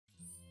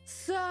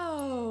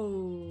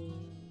So,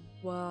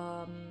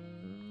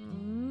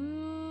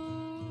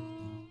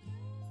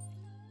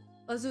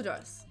 let's do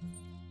this.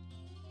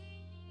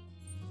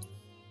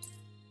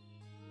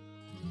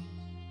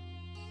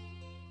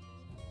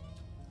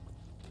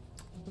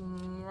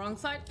 Wrong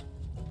side.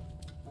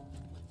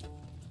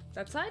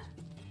 That side?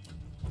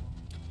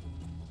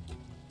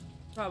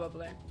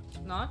 Probably.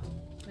 Not?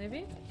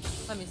 Maybe?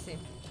 Let me see.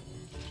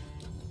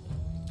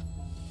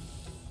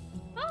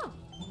 Oh!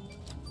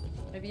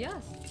 Maybe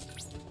yes.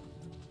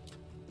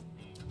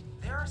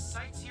 There are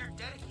sites here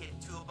dedicated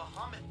to a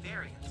Bahamut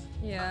variant.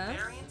 Yes. A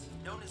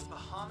variant known as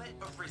Bahamut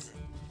Arisen,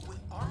 with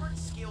armored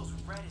scales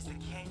red as the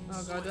canyon.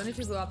 Oh god, do I need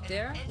to go up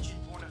there? An engine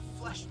born of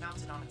flesh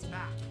mounted on its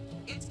back.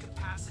 Its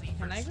capacity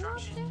for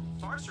destruction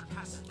far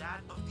surpasses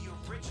that of the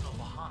original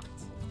Bahamut.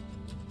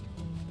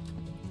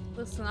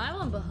 Listen, I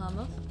want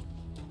Bahamut.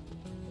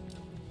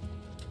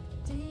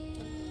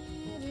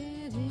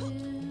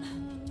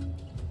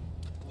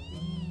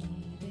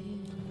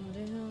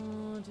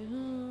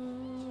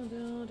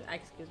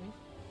 Excuse me.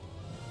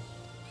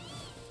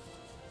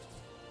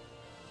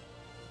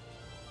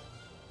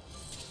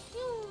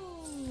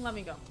 Let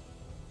me go.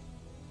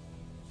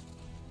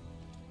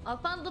 I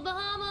found the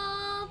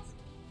Bahamut!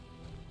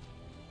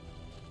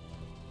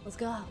 Let's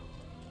go.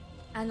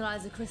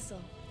 Analyze the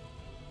crystal.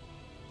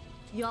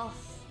 Yes.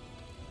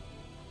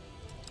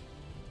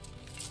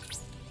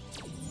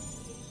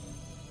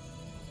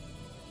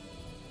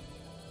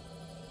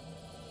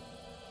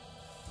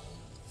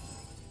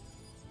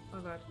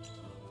 Oh god.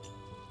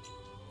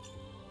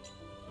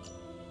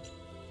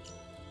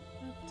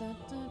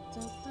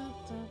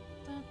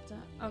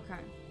 Okay.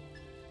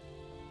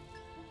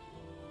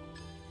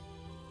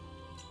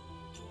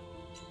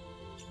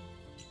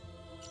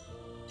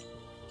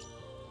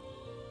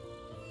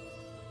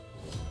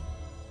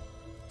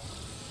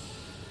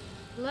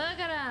 Look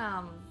at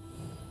him!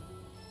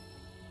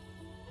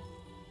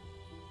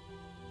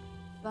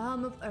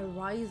 Bahamut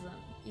Arisen,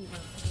 even.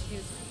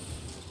 Excuse me.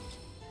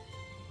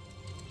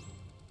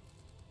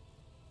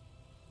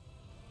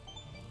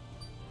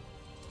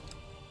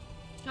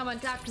 Come on,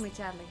 talk to me,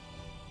 Charlie.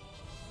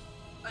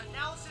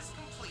 Analysis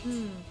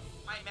complete.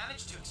 I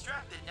managed to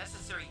extract the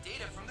necessary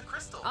data from the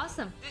crystal.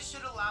 Awesome. This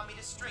should allow me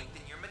to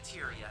strengthen your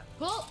materia.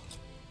 Cool.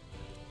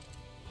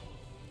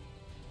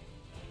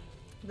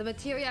 The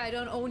materia I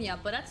don't own yet,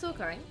 but that's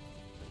okay.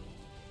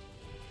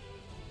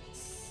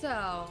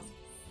 So.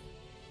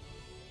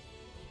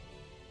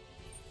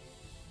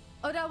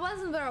 Oh, that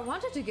wasn't where I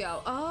wanted to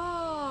go.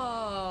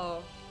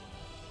 Oh.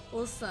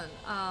 Listen,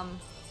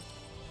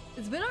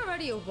 it's been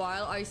already a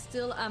while. I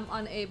still am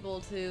unable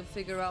to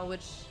figure out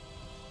which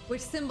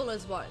symbol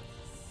is what.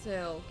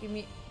 So, give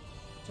me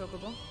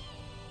chocobo.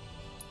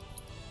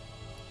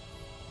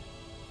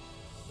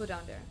 Go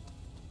down there.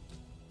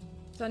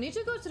 So I need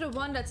to go to the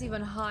one that's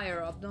even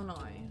higher up, don't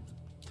I?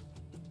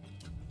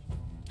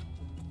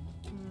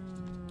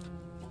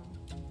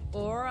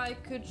 Or I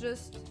could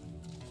just...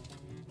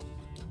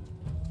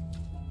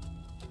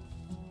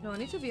 No, I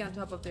need to be on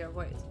top of there.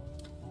 Wait.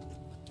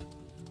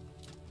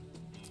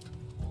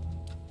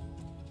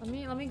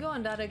 Let me go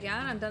on that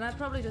again, and then I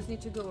probably just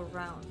need to go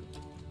around.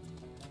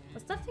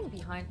 What's that thing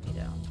behind me,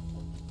 though?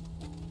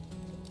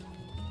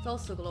 It's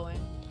also glowing.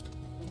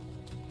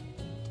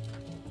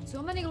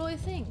 So many glowy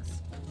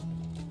things.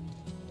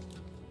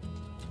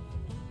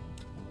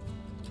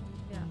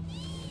 Yeah.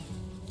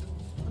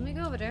 Let me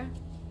go over there.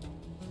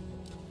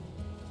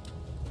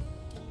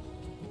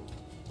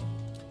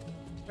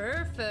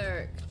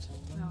 Perfect.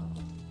 No.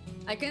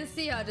 I can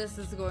see how this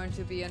is going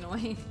to be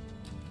annoying.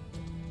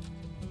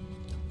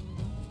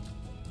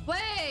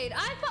 Wait,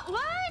 I thought...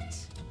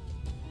 What?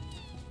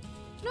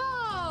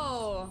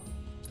 No!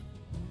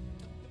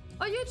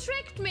 Oh, you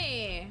tricked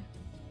me!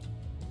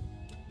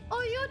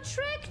 Oh, you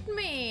tricked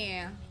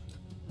me!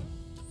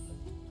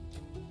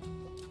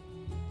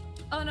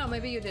 Oh no,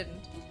 maybe you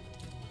didn't.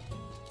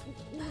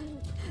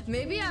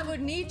 Maybe I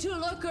would need to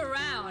look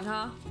around,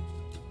 huh?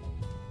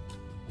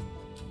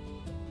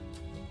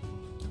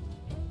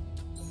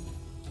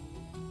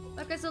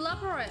 Okay, so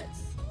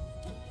laborates.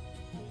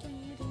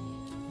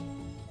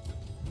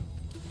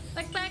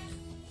 Back!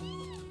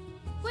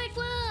 Quick,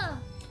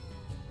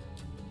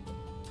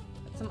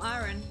 Got some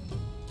iron.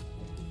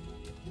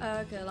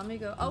 Okay, let me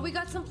go. Oh, we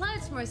got some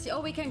planets, Mercy.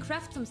 Oh, we can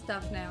craft some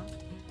stuff now.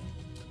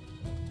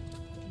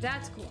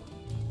 That's cool.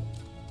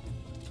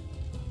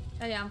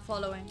 Oh yeah, I'm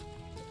following.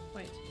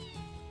 Wait.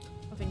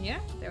 Nothing here?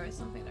 There is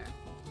something there.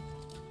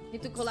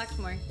 Need to collect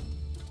more.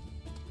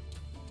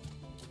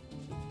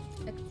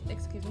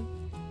 Excuse me.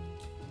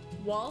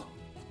 Wall?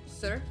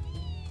 Sir?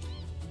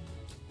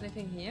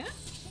 Anything here?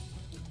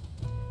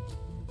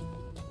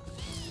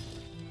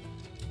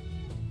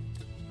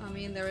 I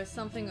mean, there is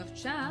something of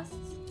chests.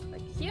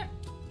 Like here.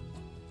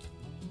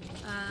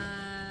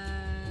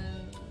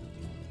 And...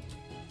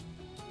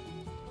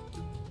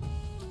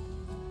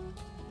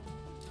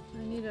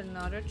 I need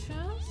another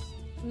chest?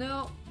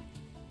 No.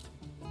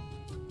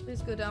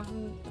 Please go down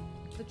from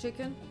the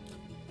chicken.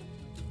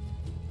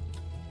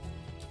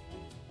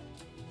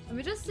 Let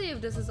me just see if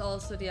this is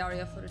also the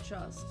area for the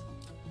trust.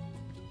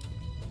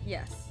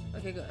 Yes.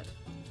 Okay, good.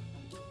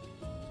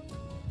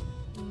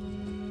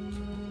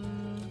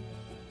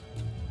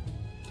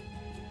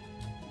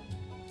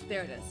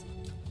 There it is.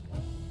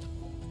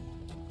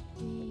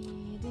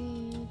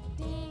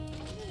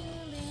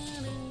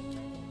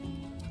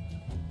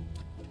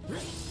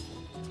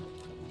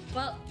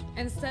 Well,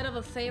 instead of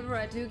a favor,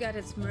 I do get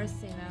its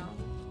mercy now.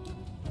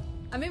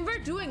 I mean, we're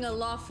doing a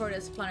lot for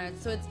this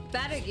planet, so it's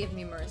better give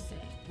me mercy.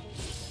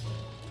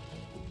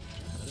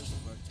 Let us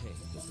partake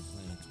of the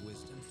planet's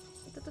wisdom.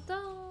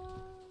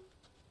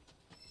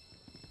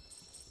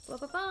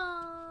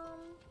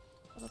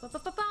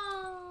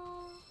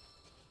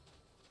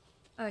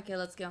 Okay,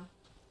 let's go.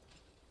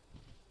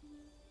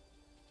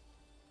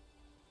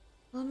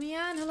 Let me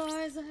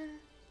analyze it.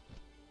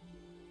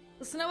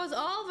 Listen, I was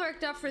all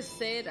worked up for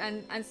Sid,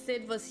 and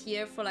Sid was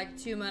here for like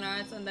 2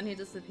 minutes, and then he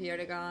disappeared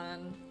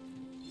again.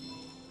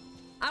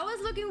 I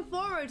was looking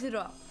forward to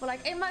it, but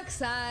like, it makes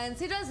sense.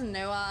 He doesn't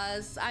know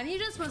us, and he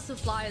just wants to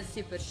fly a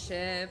stupid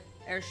ship,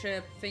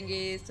 airship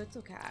thingy, so it's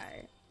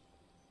okay.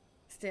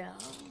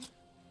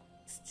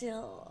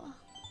 Still.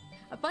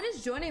 Upon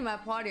he's joining my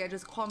party, I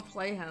just can't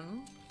play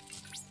him.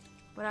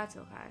 But that's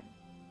okay.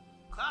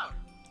 Cloud.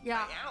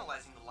 Yeah. By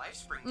analyzing the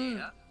LifeSpring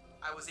data,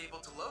 I was able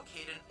to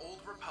locate an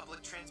old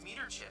Republic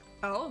transmitter chip.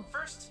 Oh.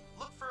 First,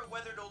 look for a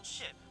weathered old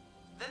ship,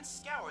 then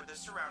scour the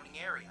surrounding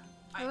area.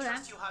 I Okay.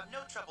 trust you'll have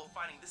no trouble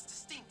finding this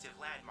distinctive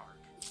landmark.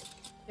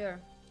 Sure.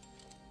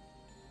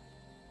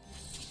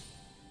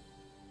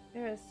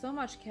 There is so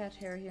much cat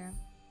hair here.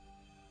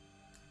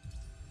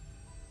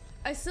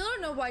 I still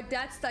don't know why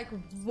that's like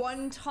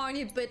one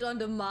tiny bit on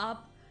the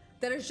map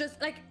that is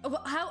just like,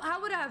 how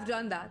would I have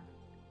done that?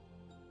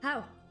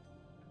 How?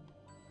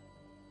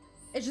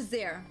 It's just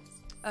there.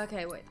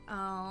 Okay, wait.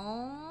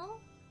 Oh.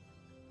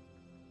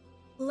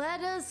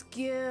 Let us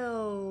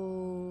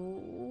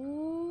go.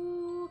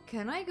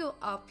 Can I go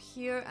up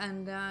here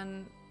and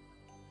then...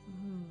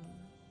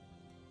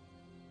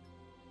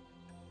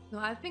 No,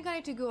 I think I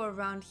need to go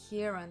around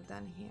here and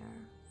then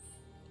here.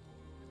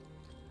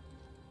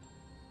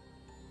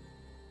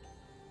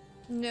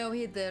 No,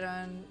 he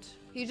didn't.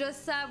 He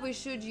just said we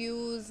should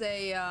use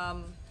a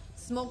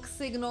smoke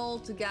signal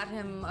to get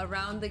him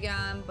around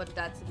again, but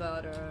that's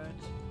about it.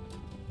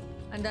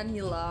 And then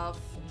he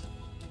left.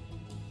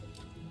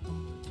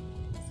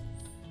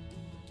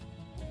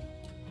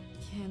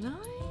 Can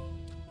I?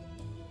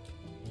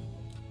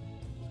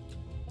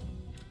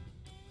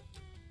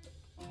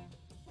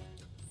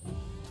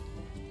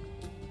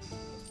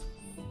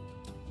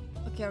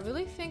 Okay, I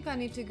really think I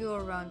need to go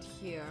around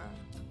here.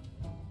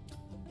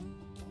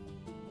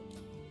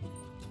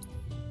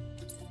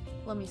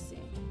 Let me see.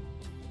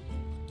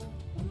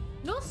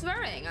 No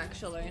swearing,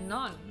 actually,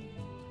 none.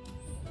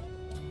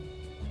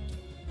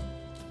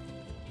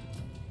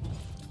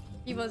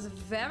 He was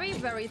very,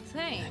 very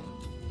tame.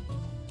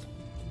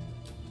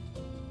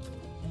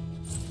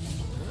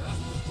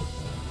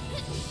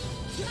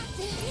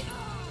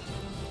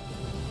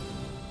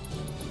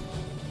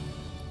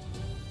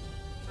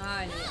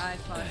 I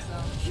thought so.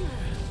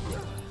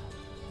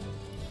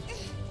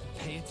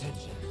 Pay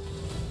attention.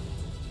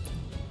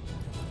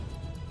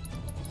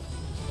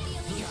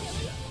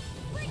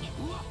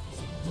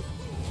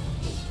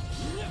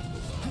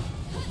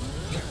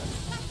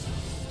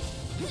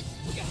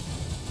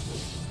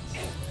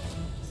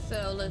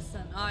 So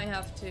listen, I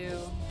have to...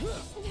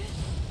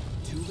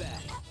 Too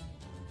bad.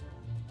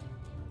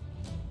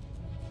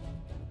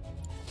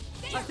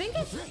 I think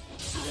it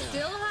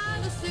still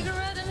had a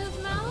cigarette in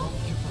his mouth?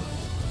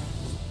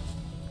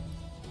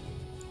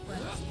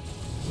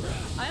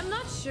 I am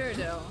not sure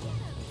though.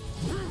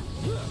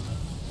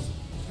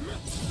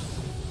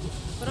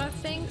 But I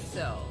think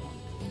so.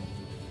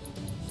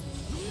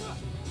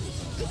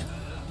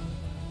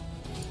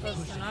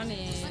 Listen, I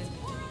need...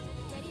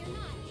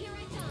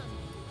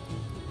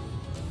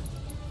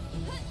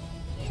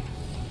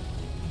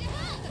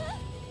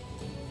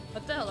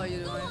 What the hell are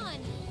you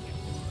doing?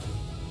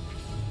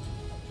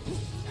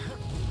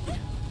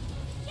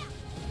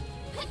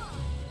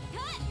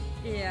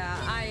 Yeah,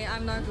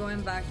 I'm not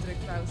going back to the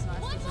crow's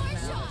nest as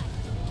of now.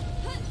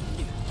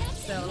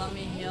 So let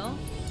me heal.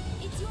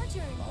 It's your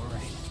turn. All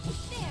right.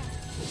 There.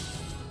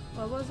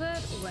 What was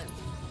it?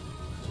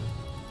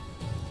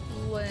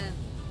 Wind.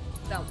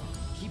 That one.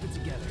 Keep it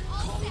together. All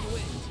Call set. in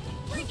wind.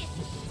 Bring it.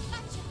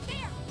 Gotcha.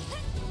 There.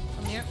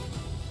 Come here.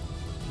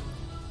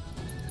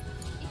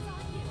 It's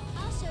on you.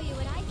 I'll show you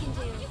what I can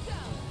do. You go.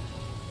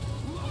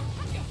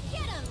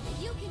 Get him.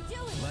 You can do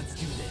it. Let's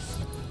do this.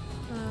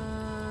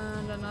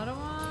 And another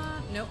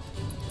one. Nope.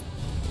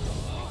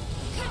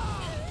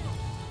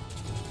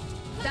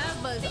 That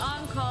was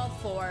uncalled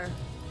for.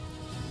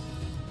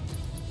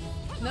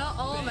 No,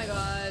 oh my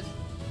god.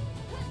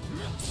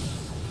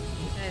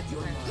 It's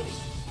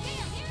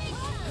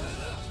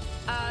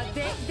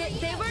okay.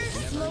 They were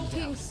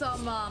smoking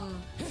some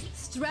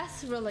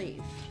stress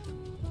relief.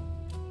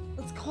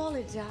 Let's call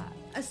it that.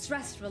 A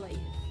stress relief.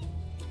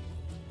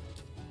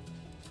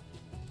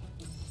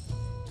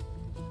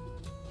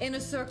 In a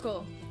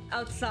circle.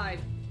 outside.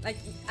 Like,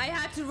 I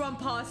had to run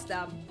past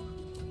them.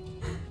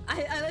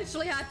 I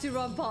literally had to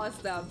run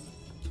past them.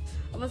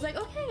 I was like,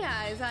 okay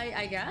guys,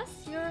 I guess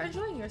you're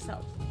enjoying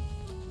yourself.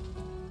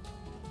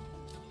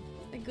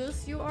 I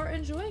guess you are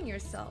enjoying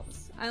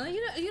yourselves. I like,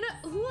 you know,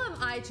 who am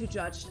I to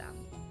judge them?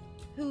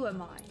 Who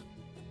am I?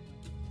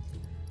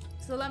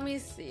 So let me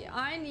see.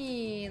 I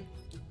need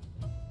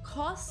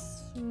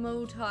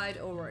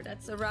Cosmotide ore.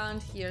 That's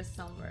around here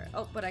somewhere.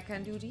 Oh, but I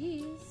can do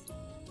these.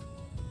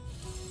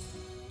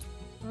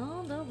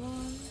 Oh, the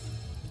one.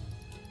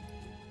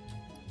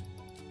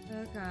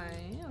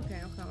 Okay.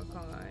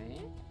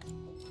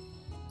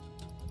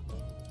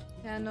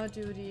 Cannot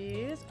do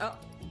these. Oh,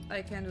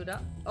 I can do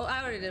that. Oh,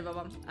 I already did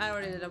one.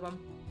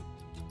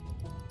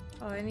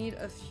 Oh, I need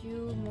a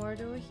few more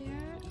over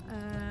here.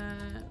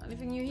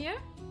 Anything new here?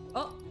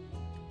 Oh,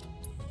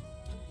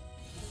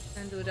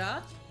 can do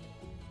that.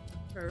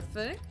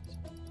 Perfect.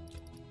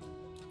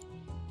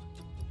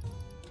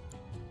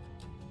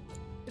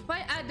 If I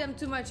add them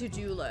to my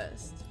to-do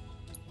list,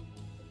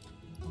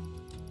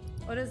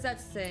 what is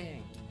that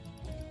saying?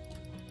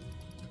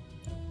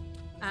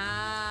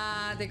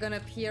 Ah, they're gonna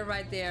appear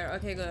right there.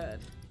 Okay, good.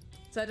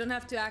 So I don't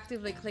have to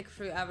actively click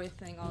through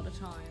everything all the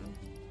time.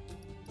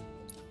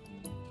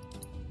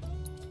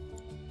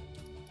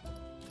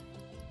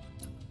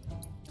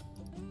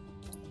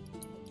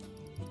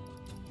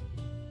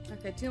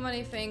 Okay, too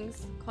many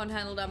things. Can't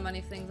handle that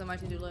many things on my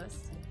to-do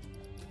list.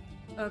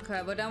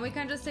 Okay, but then we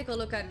can just take a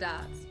look at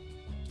that.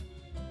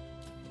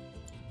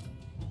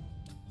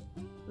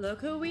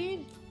 Loco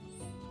weed?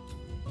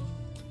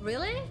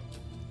 Really?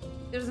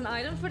 There's an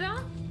item for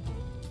that?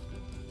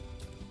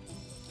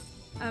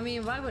 I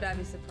mean, why would I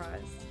be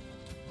surprised?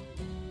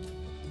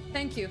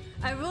 Thank you.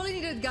 I really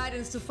needed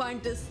guidance to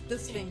find this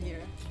thing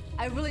here.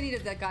 I really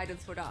needed that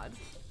guidance for that.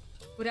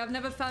 Would have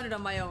never found it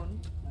on my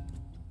own.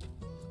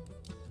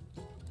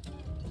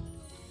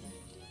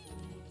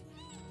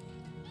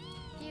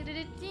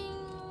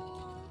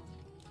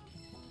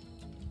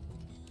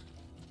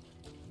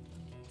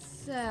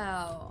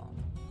 So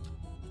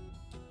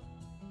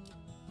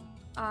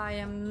I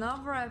am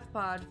not where I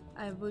thought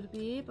I would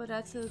be, but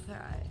that's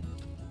okay.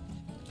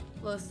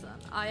 Listen,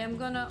 I am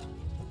gonna...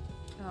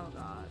 Oh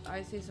god,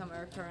 I see some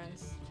air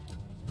currents.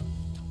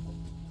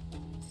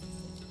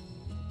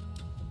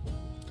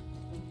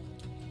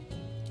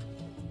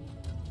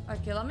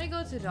 Okay, let me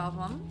go to that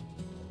one.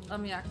 Let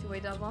me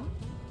activate that one.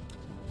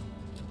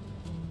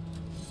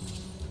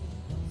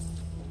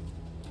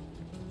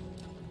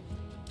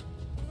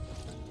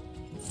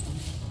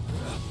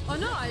 Oh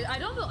no,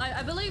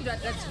 I believe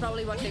that that's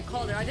probably what they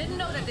called it. I didn't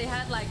know that they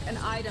had like an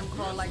item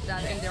called like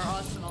that in their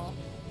arsenal.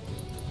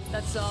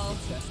 That's all.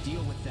 Let's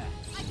deal with that.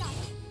 I got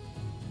it.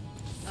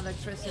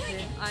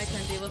 Electricity. I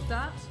can deal with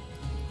that.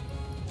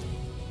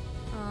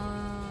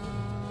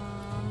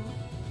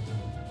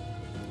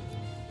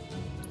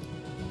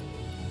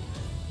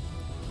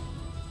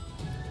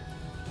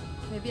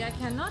 Maybe I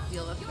cannot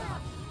deal with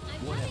that.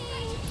 I'm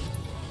coming.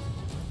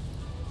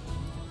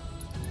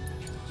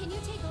 Can you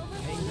take over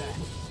for Hang me? back.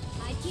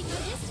 I'd keep my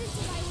distance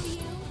if I were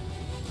you.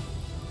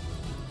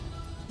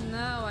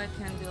 No, I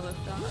can't deal with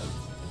that.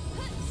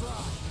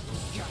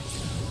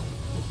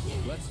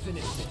 Let's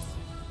finish this.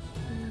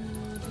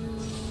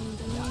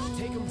 Now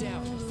take him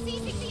down.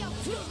 Seizing the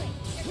opportunity.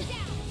 You're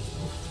down.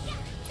 Yeah,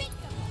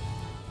 bingo.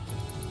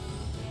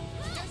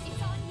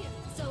 It's on you.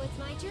 So it's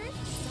my turn?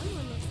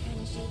 Someone looks kind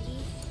of shaky.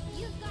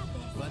 You've got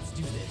this. Let's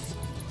do this.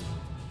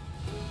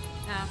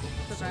 Ah,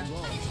 it's okay. So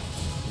long.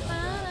 Not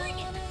bad. Bring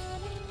it.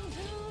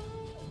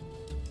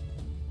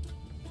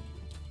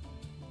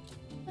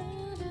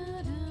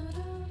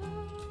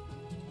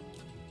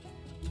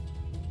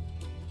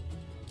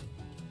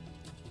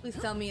 Please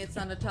tell me it's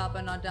on the top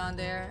and not down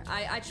there.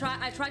 I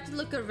tried to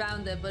look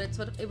around it, but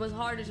it was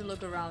harder to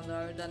look around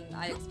there than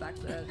I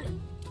expected.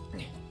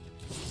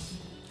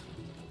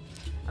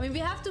 I mean, we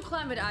have to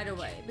climb it either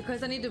way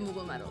because I need the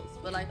Moogle medals.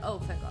 But like, oh,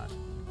 thank God,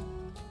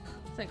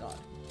 thank God.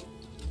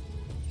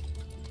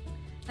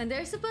 And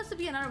there's supposed to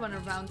be another one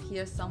around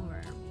here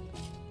somewhere.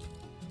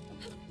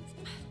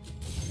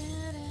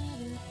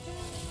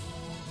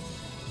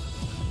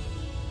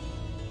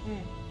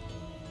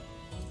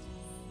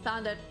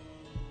 Found it.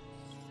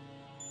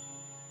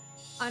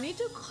 I need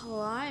to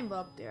climb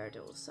up there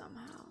though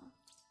somehow.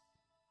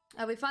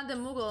 We found the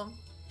Moogle.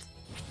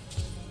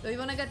 Do you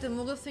want to get the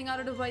Moogle thing out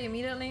of the way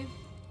immediately?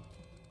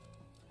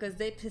 Because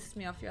they pissed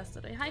me off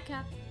yesterday. Hi,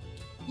 Cap.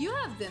 You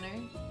have dinner.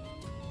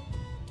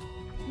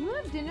 You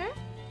have dinner?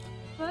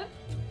 What?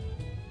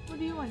 What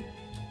do you want?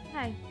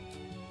 Hi.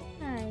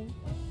 Hi.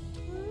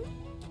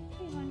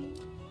 Hey, honey.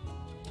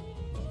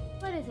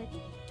 What is it?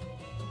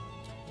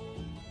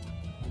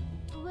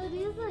 What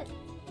is it?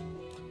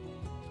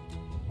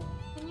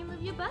 Can you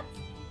move your butt?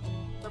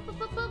 Boop, boop,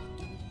 boop, boop.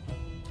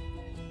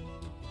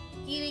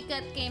 Kitty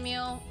cat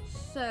cameo.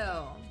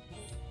 So.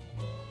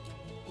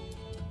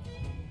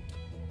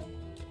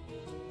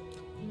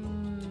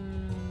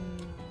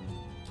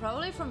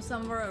 Probably from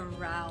somewhere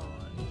around.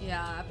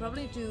 Yeah, I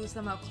probably do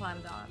somehow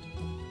climb that.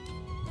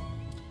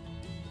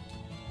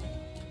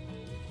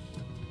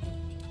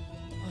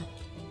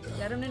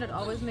 Get him in, it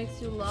always makes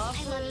you laugh.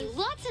 I love you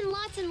lots and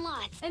lots and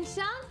lots.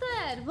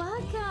 Enchanted!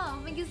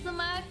 Welcome! Thank you so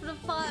much for the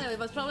follow. It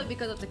was probably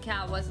because of the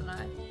cat, wasn't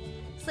it?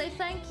 Say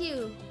thank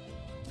you.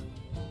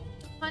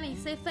 Honey,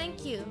 say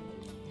thank you.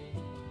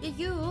 Yeah,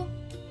 you.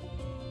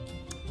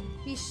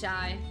 Be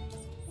shy.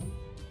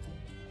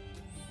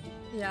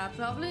 Yeah, I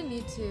probably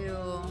need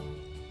to...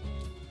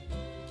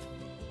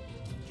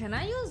 Can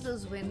I use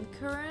those wind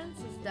currents?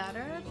 Is that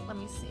it? Let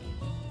me see.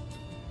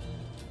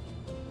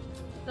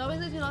 The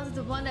always need to lost is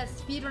the one that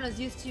speedrunners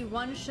used to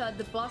one-shot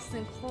the boss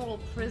in Coral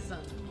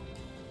Prison.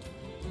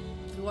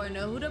 Do I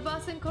know who the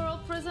boss in Coral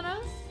Prison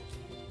is?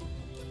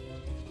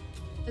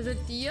 Is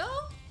it Dio?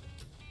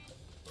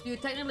 Do you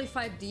technically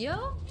fight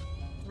Dio?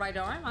 Right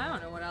arm? I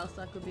don't know what else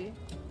that could be.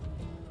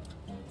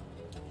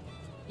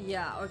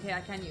 Yeah, okay,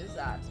 I can use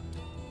that.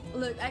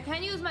 Look, I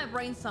can use my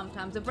brain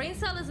sometimes. The brain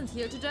cell isn't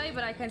here today,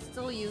 but I can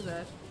still use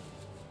it.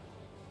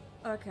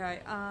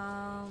 Okay,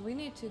 we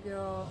need to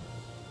go...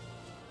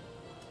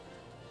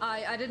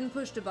 I didn't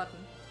push the button.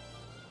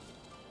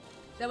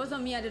 That was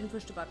on me, I didn't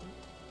push the button.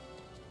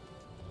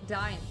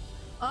 Dying.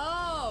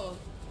 Oh!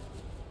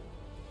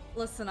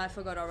 Listen, I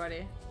forgot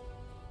already.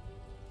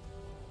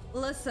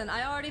 Listen,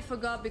 I already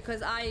forgot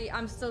because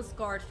I'm still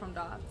scarred from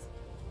that.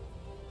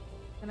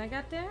 Can I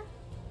get there?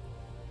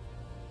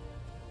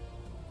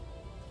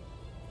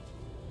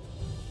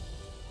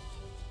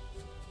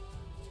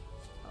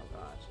 Oh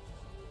god.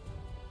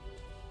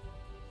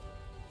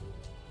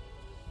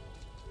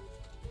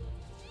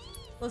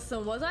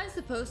 Listen, was I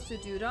supposed to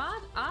do that?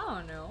 I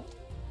don't know.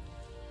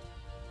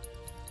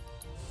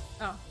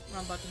 Oh,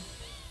 wrong button.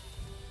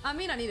 I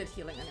mean, I needed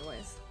healing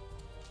anyways.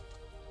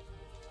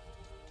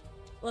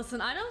 Listen,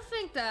 I don't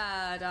think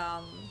that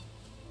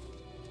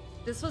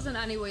this was in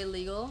any way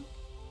legal,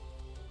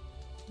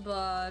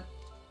 but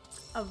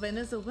a win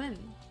is a win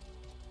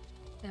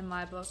in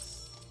my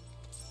books.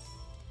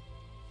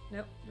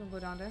 Nope, don't go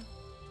down there.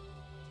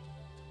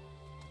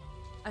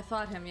 I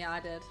fought him, yeah, I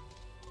did.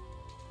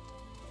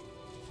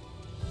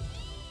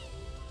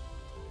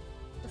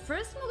 The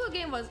first Moogle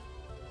game was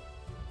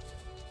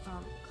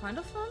kind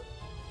of fun.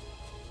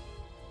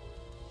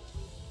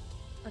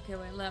 Okay,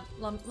 wait,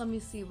 let me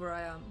see where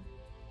I am.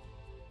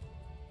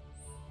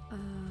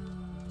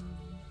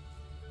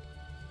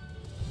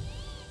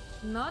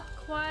 Not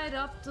quite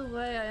up the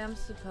way I am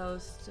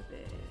supposed to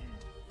be.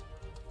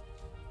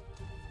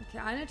 Okay,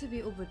 I need to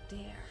be over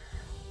there.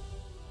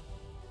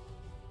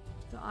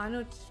 So I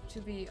need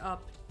to be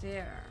up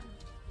there.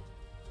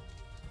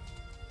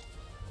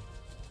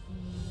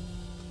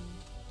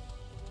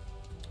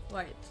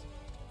 Wait.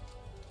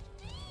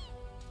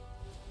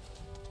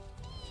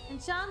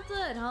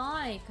 Enchanted,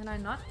 hi. Can I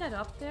not get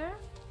up there?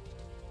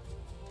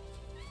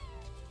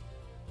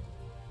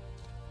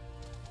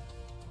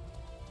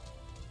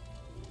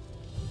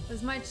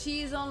 Is my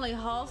cheese only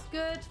half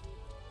good?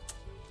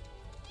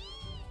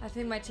 I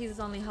think my cheese is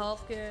only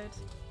half good.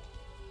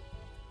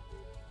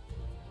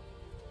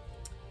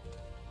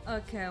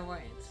 Okay,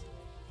 wait.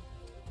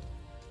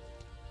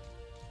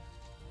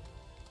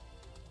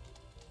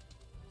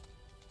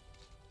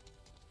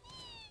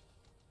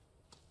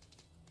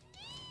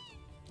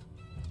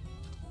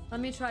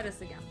 Let me try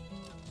this again.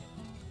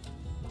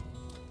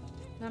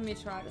 Let me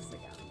try this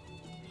again.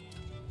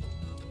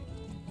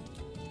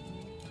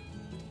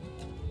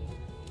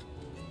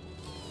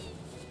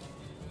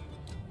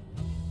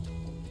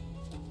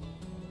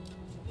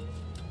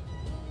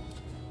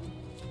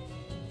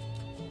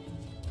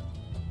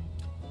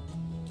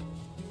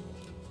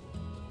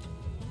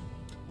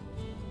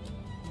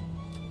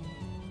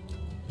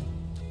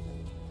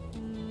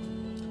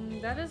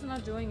 That is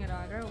not doing it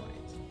either. Wait.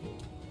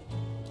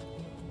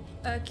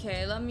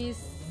 Okay, let me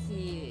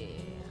see.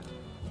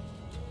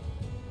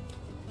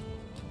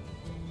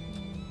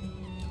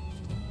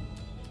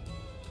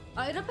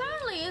 It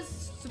apparently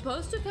is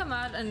supposed to come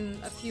out in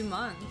a few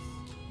months,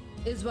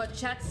 is what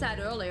chat said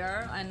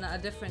earlier in a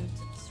different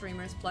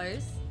streamer's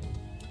place.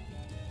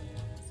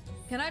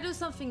 Can I do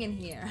something in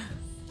here?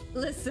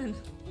 Listen,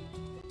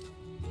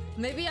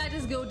 maybe I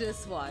just go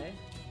this way.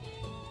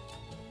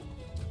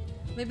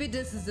 Maybe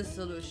this is the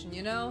solution,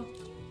 you know?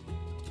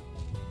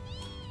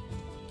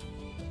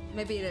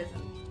 Maybe it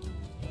isn't.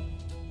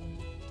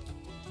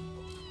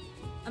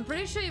 I'm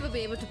pretty sure you will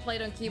be able to play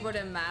it on keyboard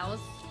and mouse.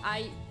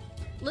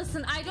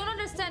 Listen, I don't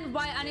understand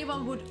why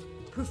anyone would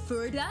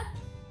prefer that.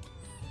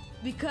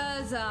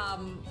 Because,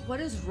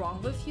 what is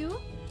wrong with you?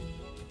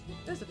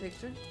 There's a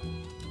picture.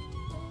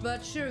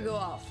 But sure, go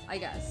off, I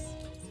guess.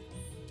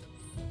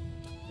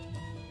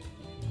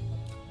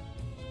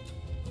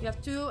 You have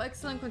two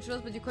excellent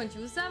controls, but you can't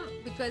use them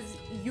because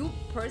you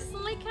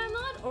personally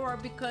cannot, or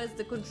because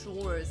the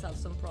controllers have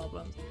some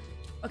problems.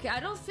 Okay, I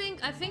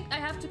think I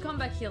have to come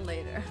back here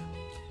later.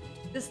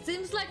 This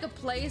seems like a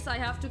place I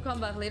have to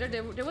come back later.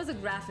 There was a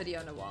graffiti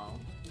on the wall.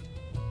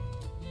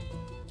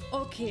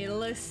 Okay,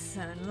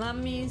 listen, let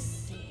me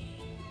see.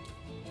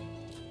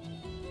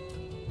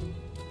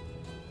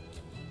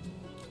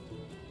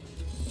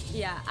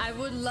 Yeah, I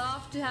would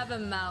love to have a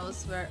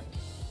mouse where...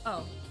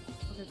 Oh,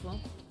 okay,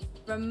 cool.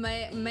 Where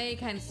May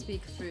can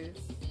speak through.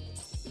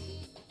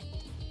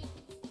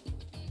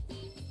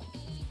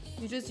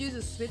 You just use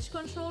a Switch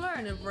controller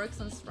and it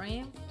works on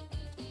stream?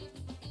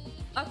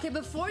 Okay,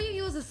 before you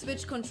use a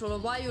Switch controller,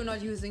 why are you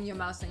not using your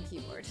mouse and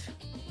keyboard?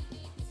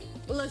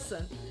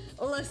 Listen,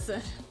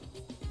 listen.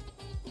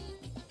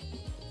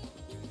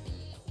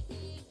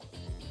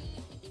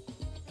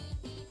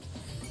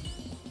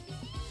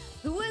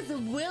 Who is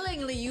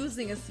willingly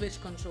using a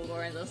Switch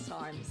controller in those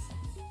times?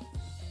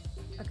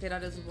 Okay,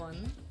 that is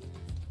one.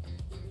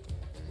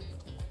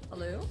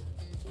 Hello?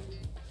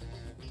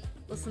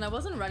 Listen, I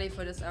wasn't ready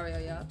for this area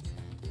yet.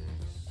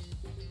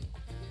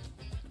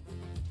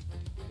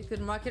 You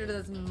could market it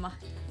as my...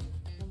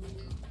 Oh my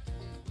god.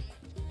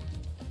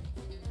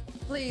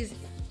 Please,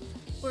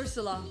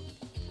 Ursula,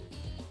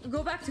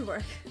 go back to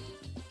work.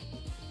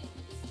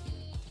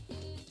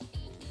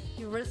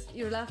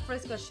 Your left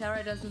wrist got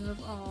shattered, doesn't move.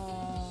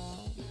 Oh.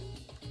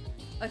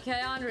 Okay,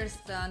 I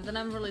understand. Then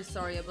I'm really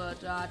sorry about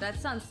that. That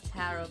sounds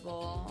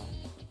terrible.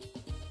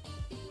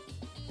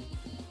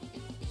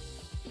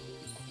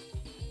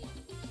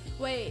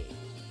 Wait.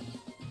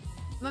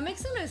 Am I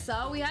mixing this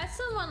up? We had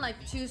someone like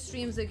 2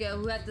 streams ago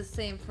who had the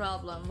same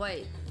problem.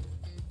 Wait.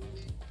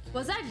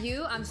 Was that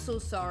you? I'm so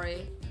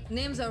sorry.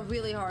 Names are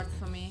really hard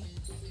for me.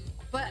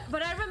 But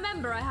I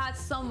remember I had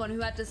someone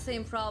who had the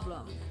same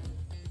problem.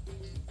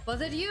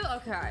 Was it you?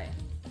 Okay.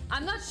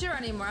 I'm not sure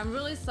anymore. I'm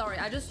really sorry.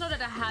 I just know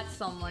that I had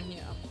someone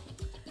here.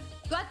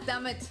 God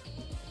damn it.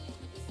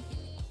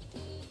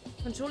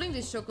 Controlling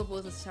these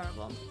chocobos is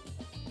terrible.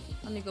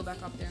 Let me go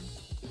back up there.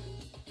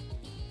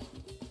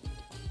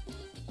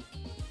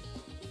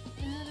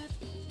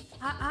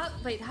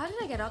 Wait, how did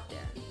I get up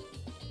there?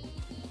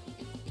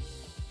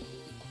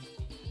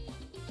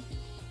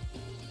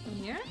 From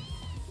here?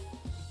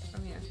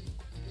 From here.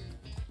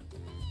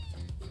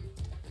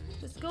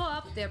 Just go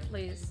up there,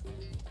 please.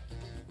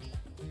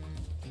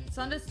 It's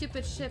on the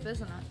stupid ship,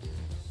 isn't it?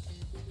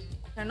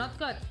 Can I not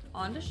go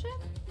on the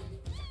ship?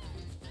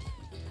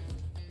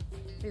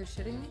 Are you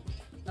shitting me?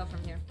 Oh,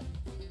 from here.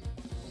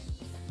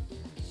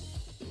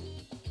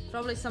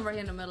 Probably somewhere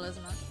here in the middle,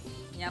 isn't it?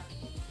 Yep.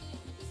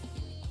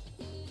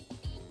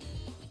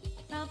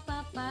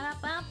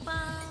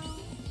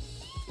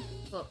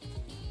 Cool.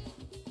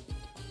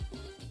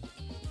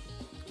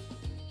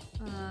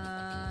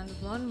 And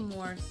one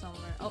more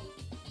somewhere. Oh.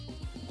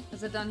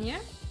 Is it down here?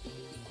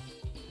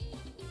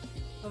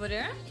 Over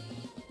there?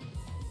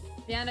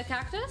 Behind the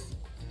cactus?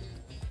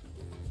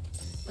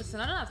 Listen,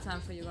 I don't have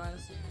time for you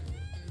guys.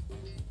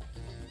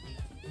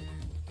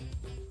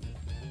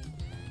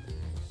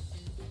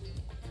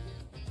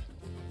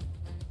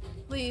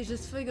 Please,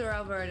 just figure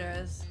out where it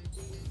is.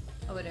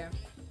 Over there.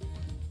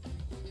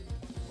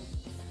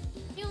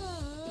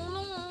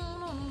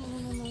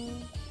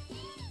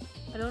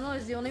 I don't know,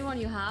 is the only one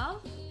you have?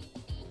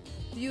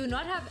 Do you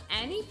not have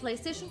any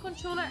PlayStation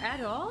controller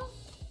at all?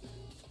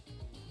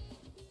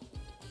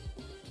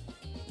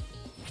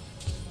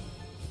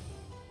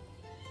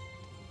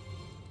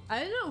 I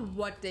don't know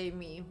what they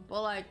mean,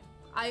 but like,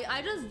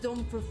 I just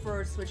don't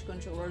prefer Switch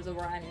controllers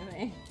over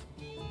anything.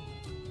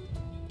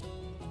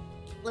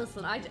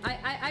 Listen, I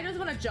just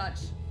want to judge.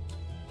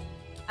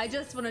 I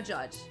just want to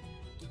judge.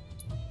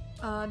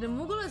 The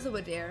Moogle is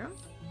over there.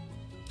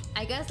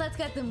 I guess let's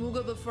get the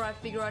Moogle before I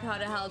figure out how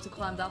the hell to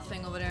climb that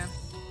thing over there.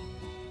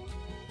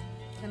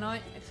 Can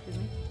I? Excuse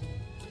me.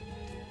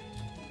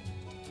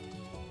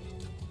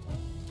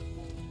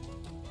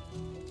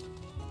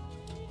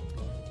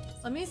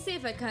 Let me see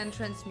if I can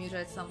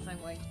transmutate something.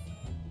 Wait.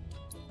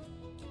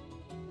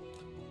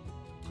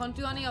 Can't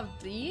do any of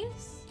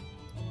these?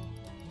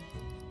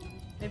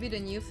 Maybe the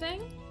new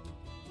thing?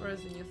 Where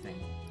is the new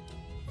thing?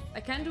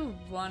 I can do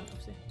one.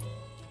 Oopsie.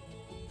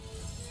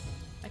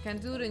 I can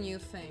do the new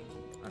thing.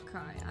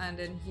 Okay, and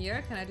then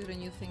here, can I do the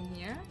new thing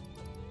here?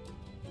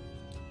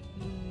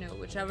 No,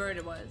 whichever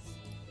it was.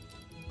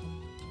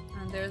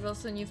 And there's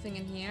also a new thing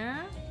in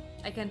here.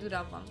 I can do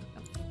that one.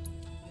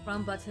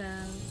 Run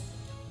button.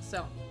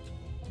 So,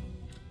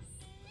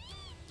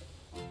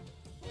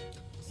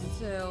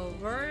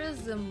 where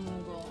is the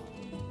Moogle?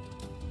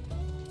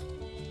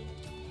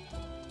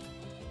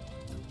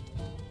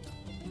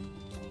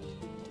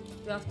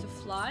 Do you have to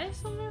fly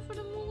somewhere for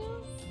the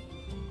Moogle?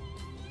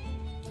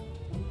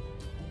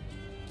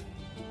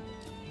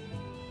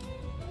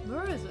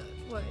 Where is it?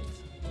 Wait.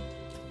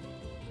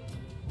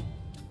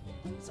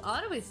 It's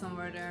ought to be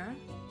somewhere there.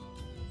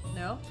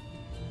 No?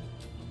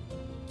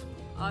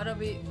 Ought to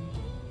be...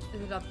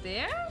 Is it up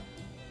there?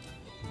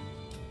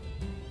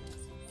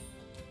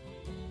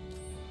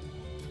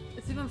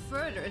 It's even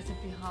further. Is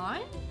it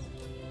behind?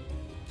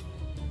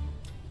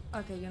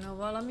 Okay, you know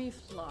what? Let me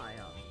fly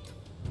up.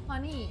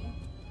 Honey.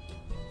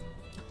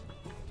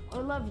 I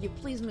love you.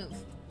 Please move.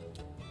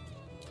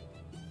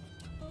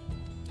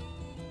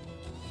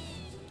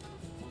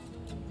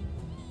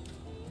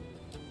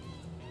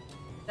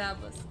 That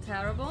was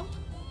terrible.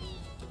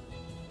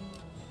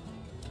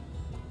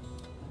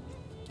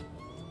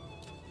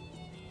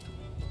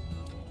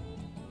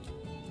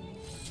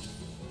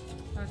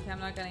 Okay, I'm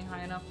not getting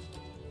high enough.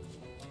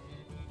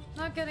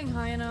 Not getting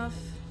high enough.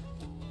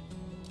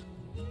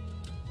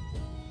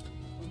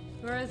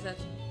 Where is it?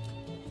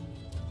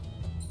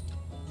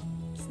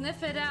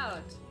 Sniff it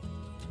out.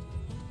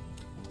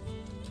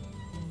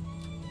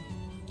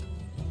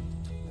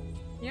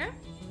 Here?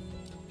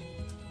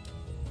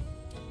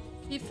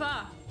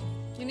 Tifa,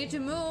 you need to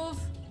move.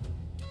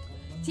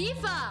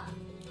 Tifa!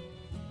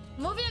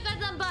 Move your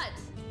goddamn butt!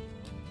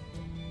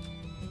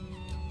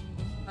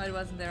 Oh, it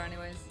wasn't there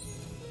anyways.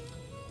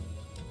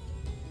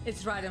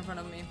 It's right in front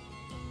of me.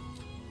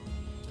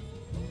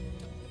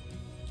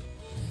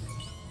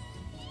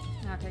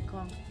 Okay,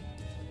 cool.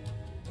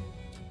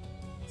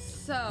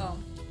 So,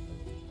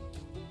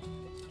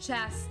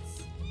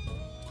 chests.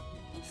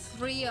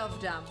 3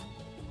 of them.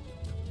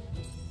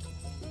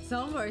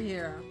 Somewhere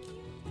here.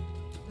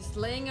 Just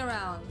laying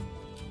around.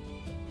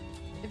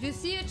 If you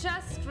see a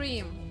chest,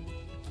 scream.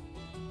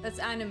 That's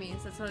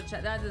enemies. That's not a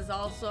chest. That is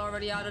also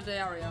already out of the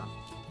area.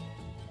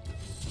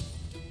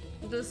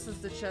 This is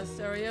the chest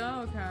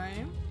area.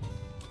 Okay.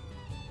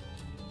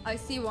 I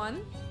see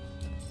one.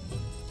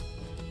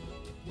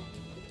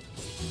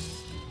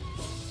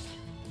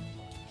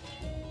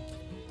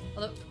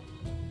 Hello.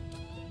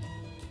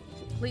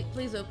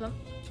 Please open.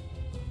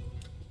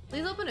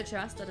 Please open a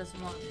chest. That is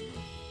one.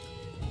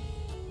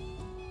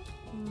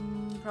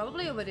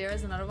 Probably over there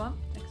is another one.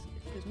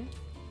 Excuse me.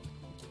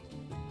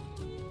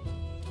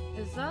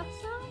 Is that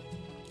so?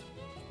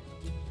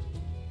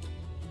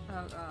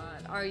 Oh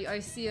god. I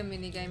see a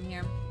mini game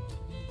here.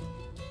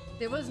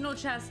 There was no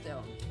chest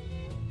though.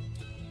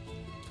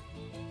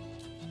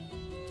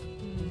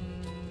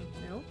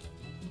 Nope.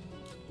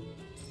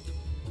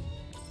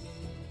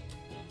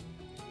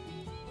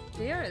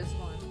 There is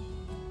one.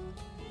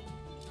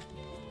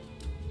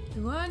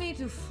 Do I need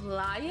to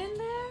fly in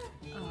there?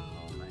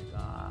 Oh my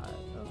god.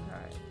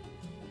 Okay.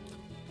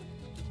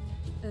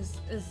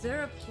 Is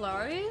there a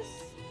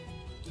place?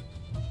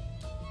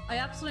 I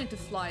absolutely need to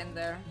fly in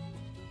there.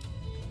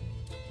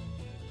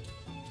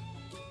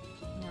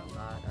 Oh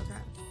god,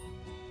 okay.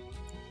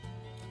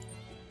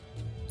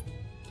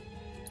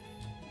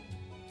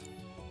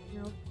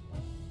 Nope.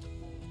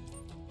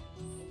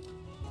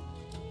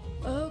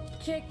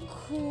 Okay,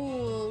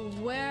 cool.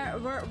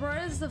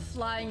 Where is the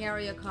flying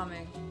area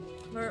coming?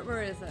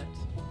 Where is it?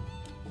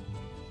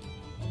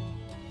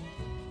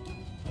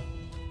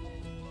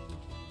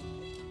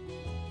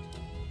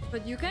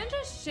 But you can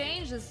just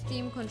change the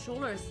Steam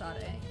controller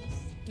settings,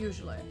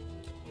 usually.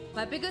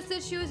 My biggest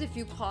issue is if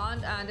you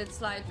can't and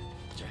it's like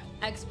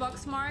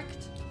Xbox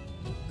marked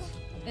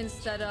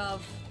instead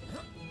of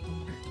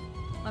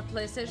a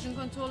PlayStation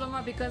controller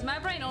mark, because my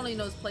brain only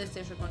knows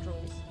PlayStation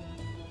controls.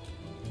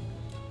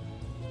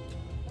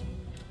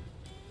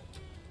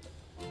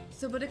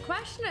 So, but the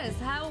question is,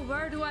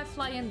 where do I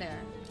fly in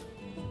there?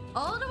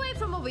 All the way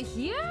from over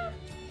here?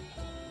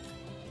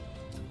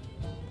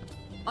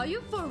 Are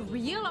you for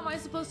real? Am I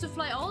supposed to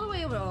fly all the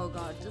way over? Oh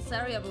god, this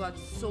area got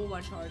so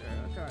much harder.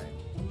 Okay.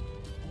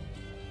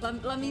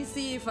 Let me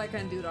see if I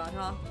can do that,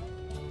 huh?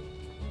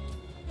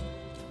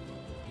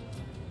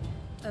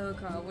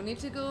 Okay, we need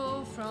to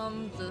go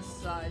from this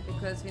side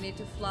because we need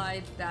to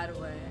fly that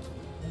way.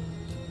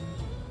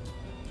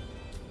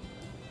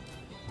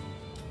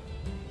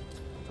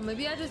 Or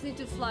maybe I just need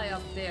to fly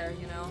up there,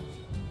 you know?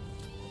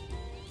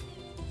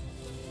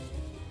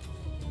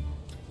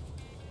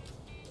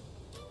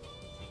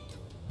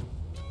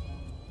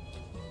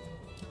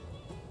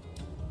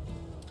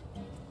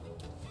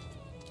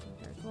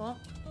 Cool.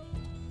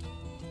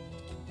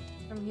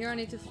 From here I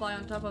need to fly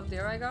on top of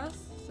there, I guess.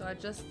 So I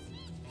just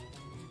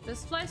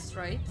fly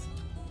straight.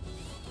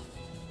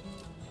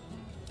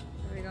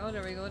 There we go,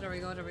 there we go, there we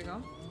go, there we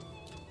go.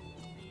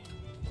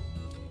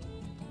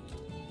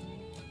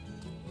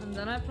 And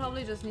then I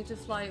probably just need to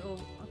fly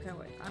over. Okay,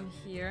 wait, I'm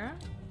here.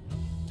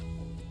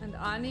 And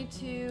I need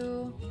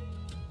to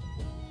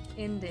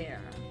in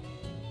there.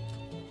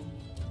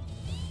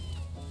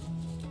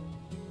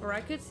 Or I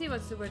could see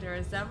what's over there.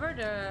 Is that where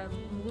the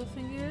Moogle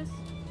thing is?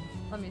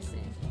 Let me see.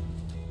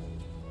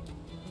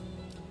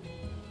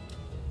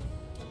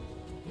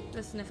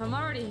 Listen, if I'm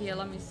already here,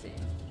 let me see.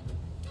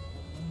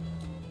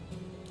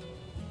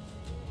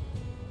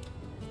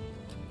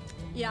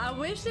 Yeah, I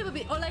wish they would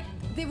be, or like,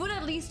 they would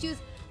at least use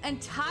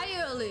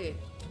entirely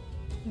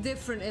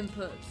different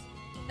inputs.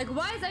 Like,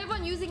 why is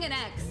everyone using an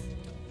X?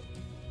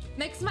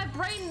 Makes my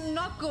brain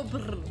not go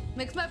brr.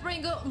 Makes my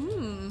brain go,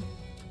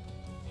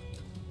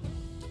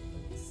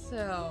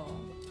 So,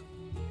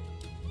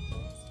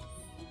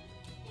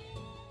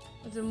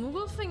 the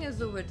Moogle thing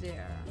is over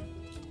there,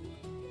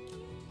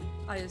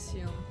 I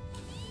assume.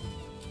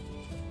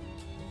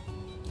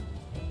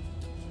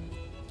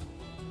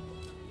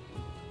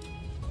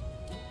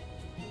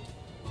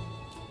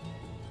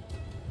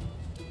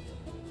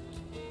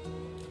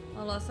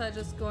 Unless I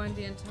just going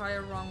the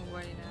entire wrong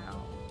way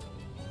now.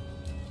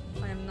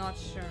 I am not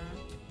sure.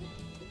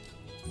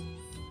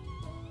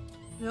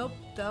 Nope,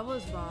 that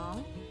was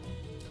wrong.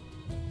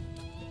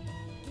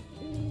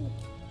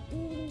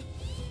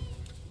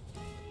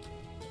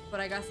 But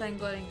I guess I'm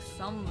going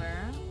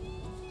somewhere.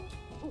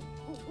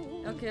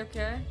 Okay,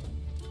 okay.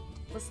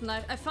 Listen,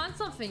 I found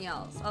something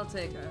else. I'll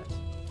take it.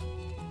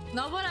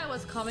 Not what I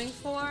was coming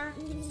for,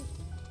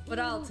 but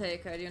I'll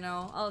take it, you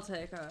know? I'll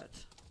take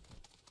it.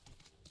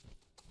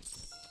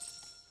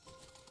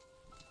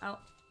 Ow.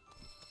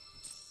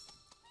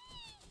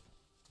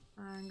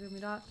 And give me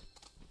that.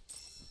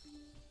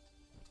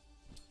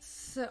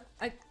 So,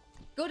 I...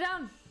 Go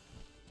down!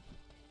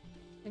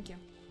 Thank you.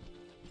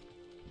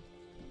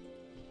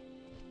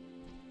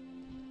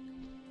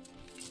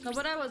 Not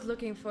what I was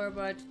looking for,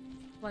 but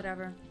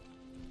whatever.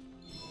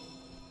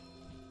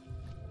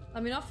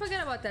 Let me not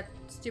forget about that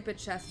stupid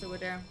chest over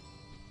there.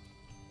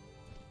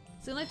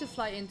 Still need to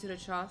fly into the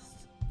chest.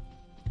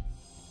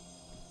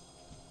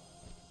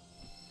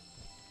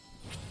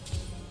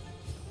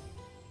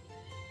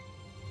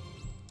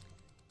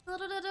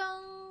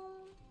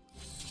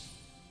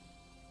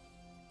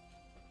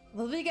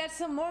 Will we get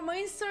some more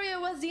main story,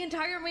 or was the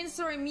entire main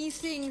story me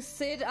seeing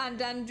Sid and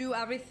then do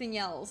everything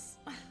else?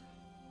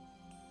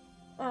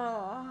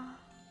 Oh.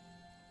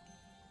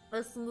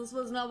 Listen, this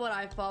was not what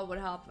I thought would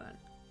happen.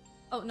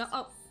 Oh, no.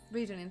 Oh,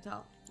 region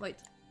intel. Wait.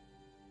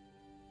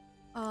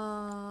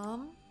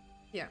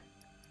 Here.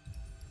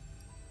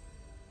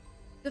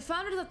 The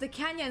founders of the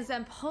Canyon's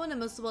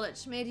eponymous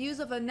village made use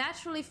of a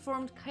naturally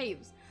formed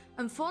caves,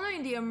 and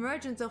following the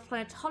emergence of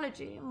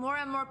planetology, more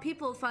and more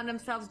people found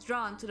themselves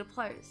drawn to the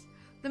place.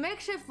 The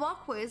makeshift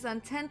walkways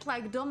and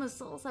tent-like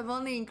domiciles have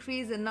only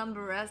increased in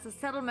number as the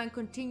settlement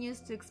continues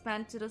to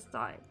expand to the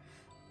sky.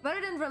 Rather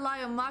than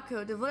rely on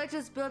Mako, the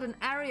villagers built an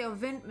area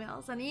of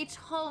windmills, and each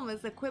home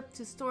is equipped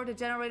to store the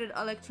generated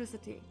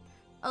electricity.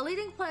 A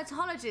leading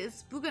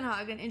planetologist,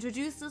 Bugenhagen,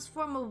 introduced this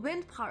form of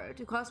wind power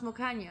to Cosmo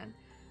Canyon,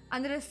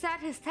 and it is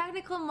said his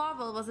technical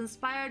marvel was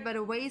inspired by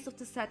the ways of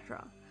the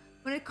Cetra.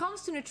 When it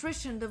comes to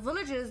nutrition, the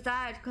villagers'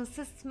 diet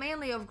consists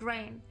mainly of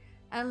grain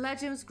and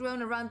legumes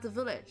grown around the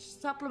village,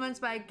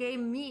 supplemented by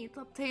game meat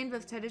obtained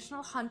with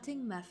traditional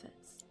hunting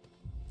methods.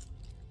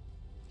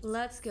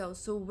 Let's go.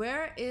 So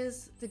where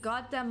is the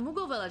goddamn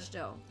Mughal village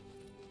though?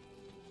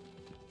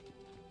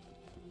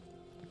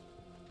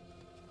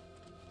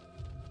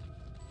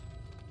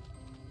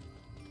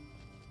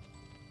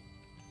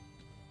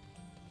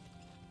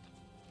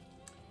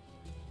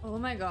 Oh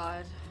my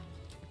god.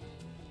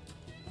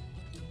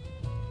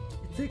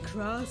 It's a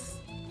cross.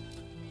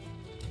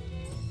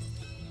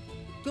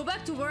 Go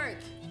back to work.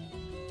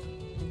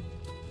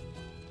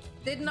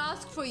 Didn't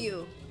ask for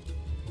you.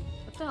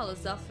 What the hell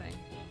is that thing?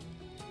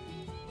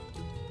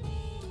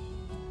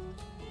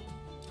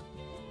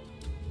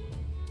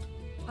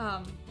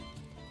 I'm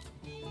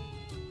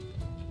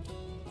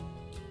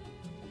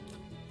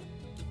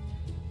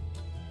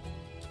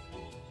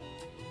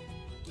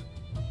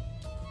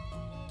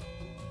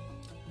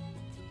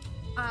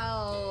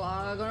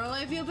gonna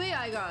leave you be,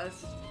 I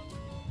guess.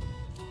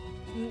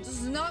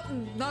 Just not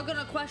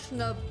gonna question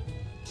the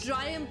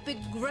giant big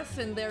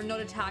griffin there not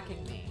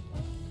attacking me.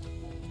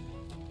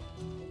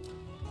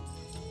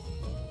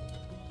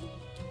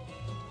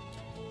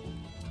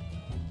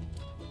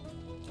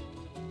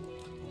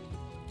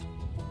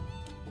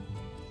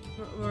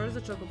 Where is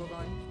the chocobo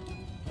going?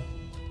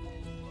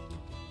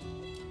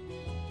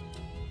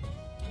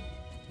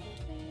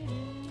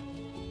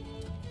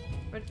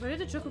 Where did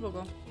the chocobo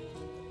go?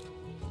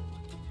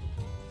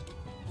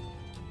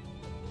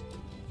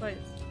 Wait.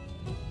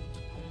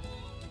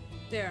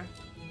 There.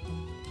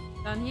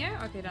 Down here?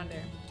 Okay, down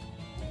there.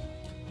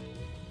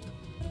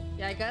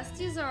 Yeah, I guess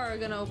these are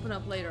gonna open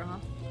up later, huh?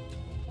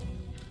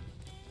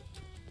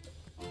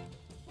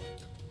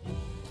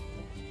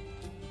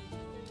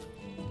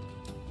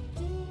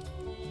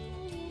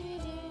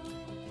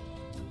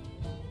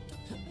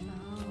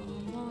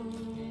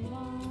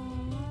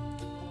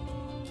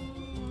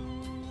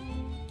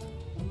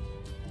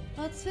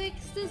 Let's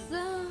fix this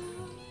up.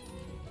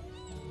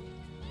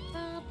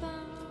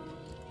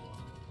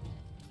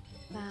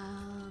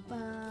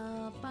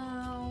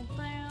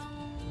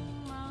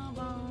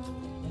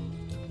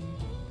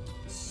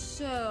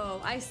 So,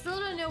 I still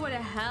don't know where the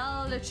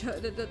hell the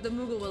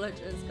Mughal village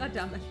is. God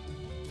damn it.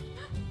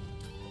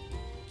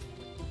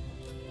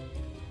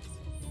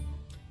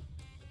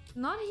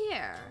 Not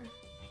here.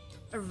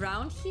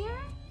 Around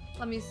here?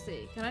 Let me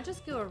see. Can I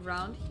just go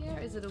around here?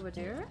 Is it over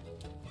there?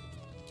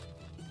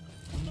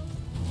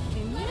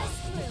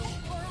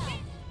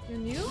 You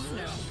knew?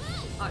 No.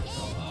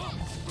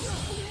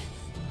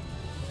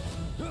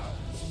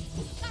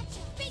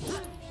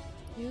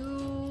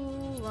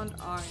 You want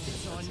orange.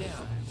 It's on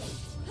now.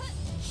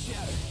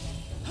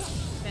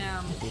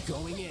 Bam. We're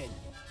going in.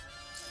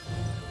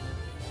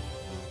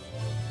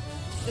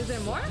 Is there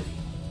more?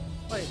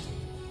 Wait.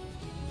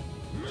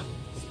 Now.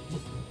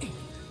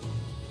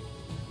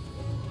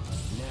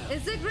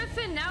 Is the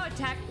griffin now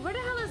attack? Where the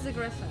hell is the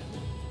griffin?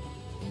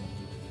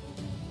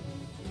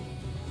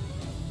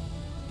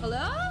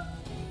 Hello?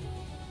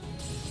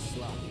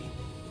 Sloppy.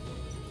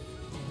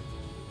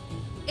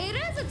 It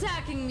is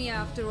attacking me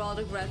after all,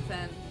 the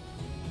griffin.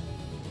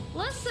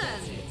 Listen.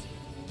 That's it.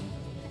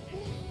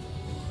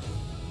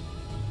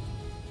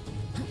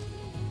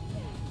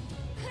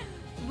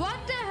 What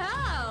the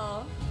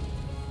hell?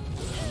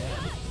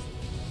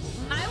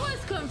 I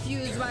was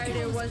confused why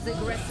there was a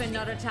griffin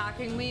not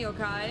attacking me,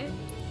 okay?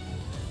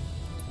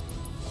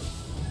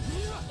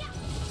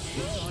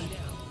 It's on now.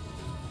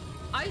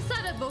 I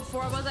said it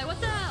before, I was like, what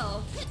the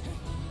hell?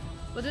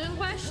 But didn't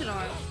question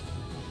her.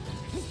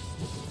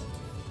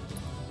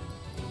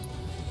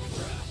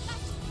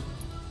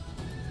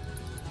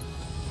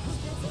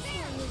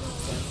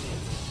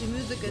 The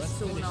music is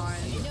so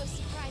nice. No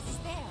surprises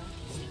there.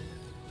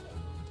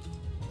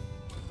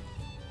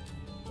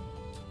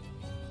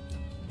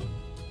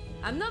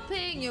 I'm not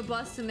paying your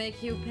boss to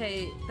make you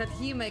pay, that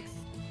he makes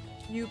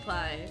you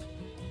pay.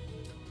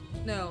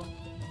 No.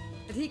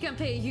 That he can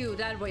pay you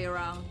that way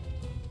around.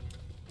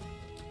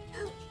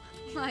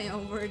 My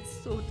own words,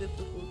 so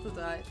difficult to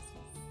die.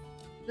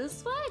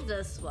 This way,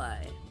 this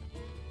way.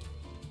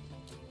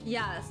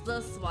 Yes,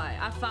 this way.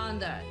 I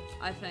found it,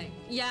 I think.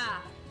 Yeah,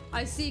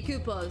 I see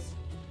Koopas.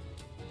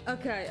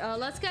 Okay,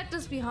 let's get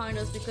this behind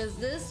us because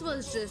this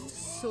was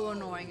just so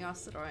annoying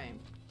yesterday.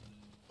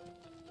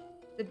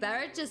 Did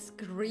Barrett just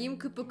scream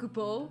Koopa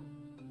Koopo?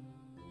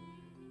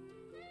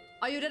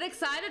 Are you that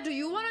excited? Do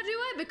you want to do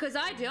it? Because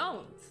I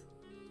don't.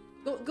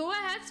 Go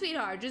ahead,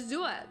 sweetheart. Just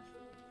do it.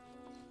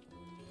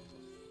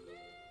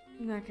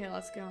 Okay,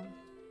 let's go.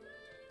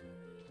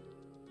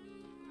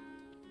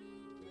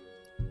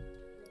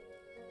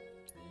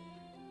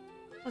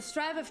 Let's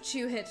try with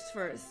 2 hits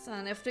first,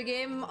 and if the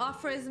game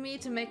offers me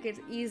to make it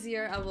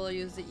easier, I will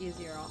use the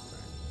easier offer.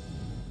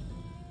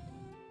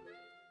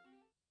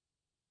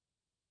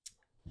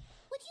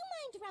 Would you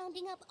mind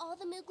rounding up all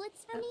the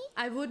Mooglets for me?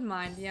 I would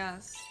mind,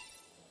 yes.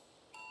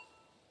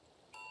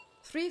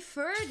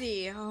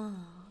 3:30. Oh,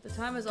 the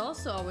time is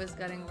also always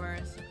getting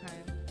worse.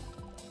 Okay.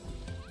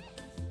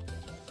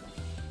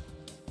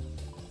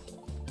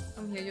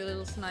 Come here, you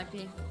little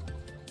snipey.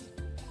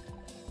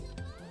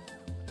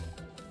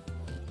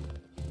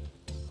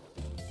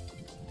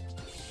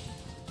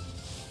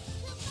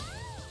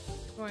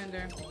 Go in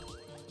there.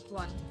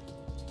 1.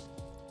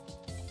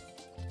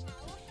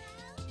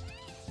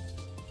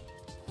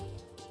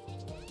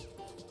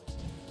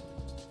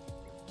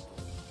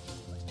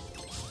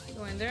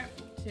 Go in there.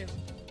 2.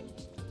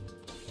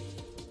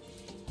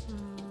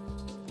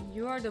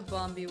 You are the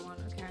bomby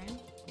one, okay?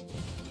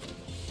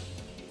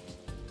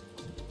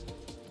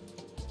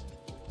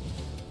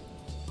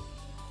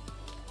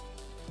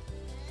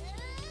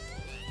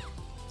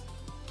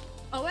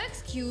 Oh,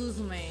 excuse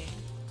me.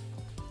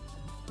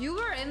 You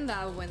were in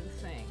that wind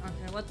thing.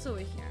 Okay, what's over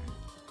here?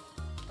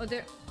 Oh,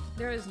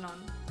 there is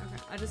none.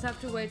 Okay, I just have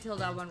to wait till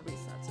that one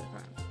resets.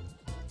 Okay.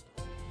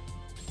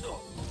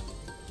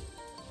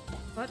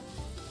 What?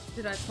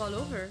 Did I fall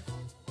over?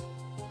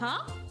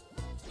 Huh?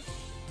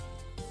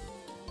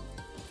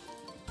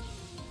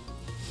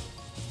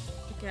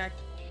 Okay.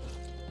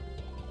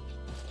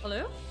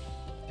 Hello?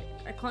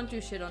 I can't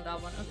do shit on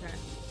that one. Okay.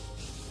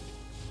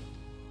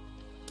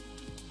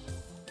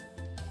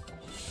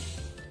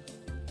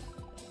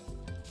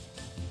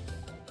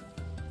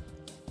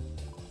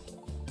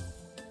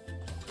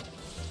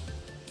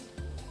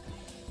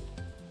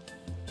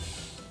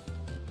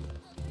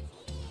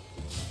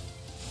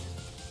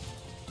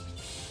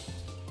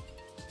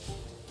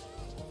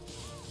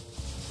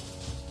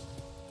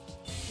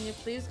 Can you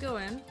please go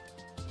in?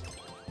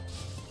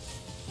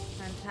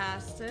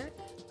 Fantastic.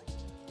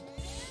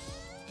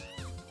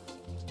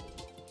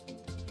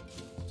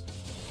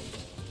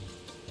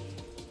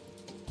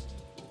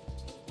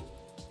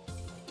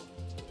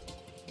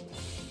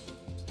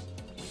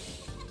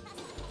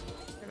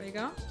 There we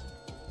go.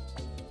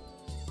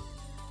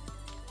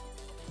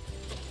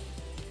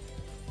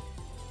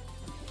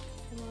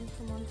 Come on,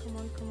 come on, come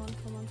on, come on,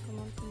 come on, come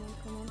on, come on,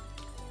 come on.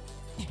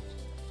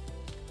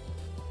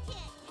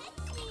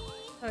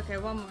 Okay,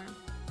 one more.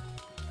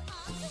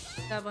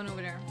 That one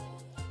over there.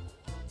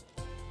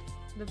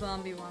 The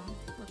bomby one.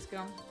 Let's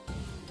go.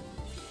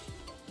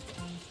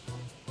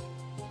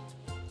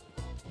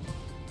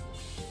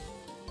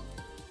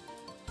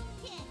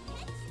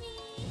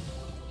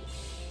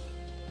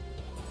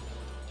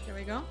 There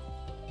we go.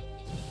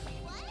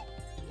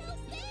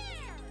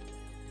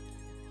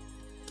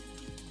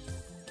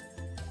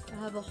 I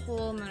have a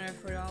whole minute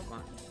for that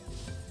one.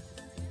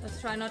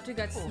 Let's try not to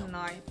get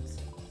sniped.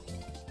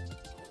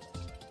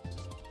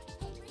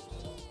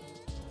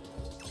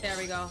 There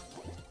we go.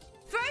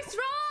 First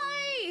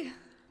try!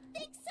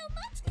 Thanks so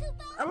much,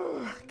 Koopa!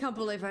 Oh, can't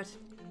believe it.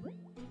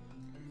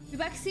 Be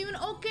back soon.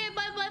 Okay,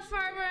 bye-bye,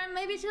 Farmer.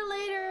 Maybe till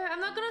later. I'm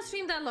not gonna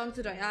stream that long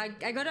today. I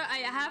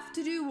have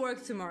to do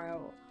work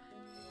tomorrow.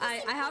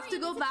 I have to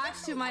go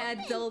back to my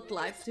adult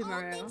life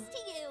tomorrow. All thanks to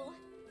you.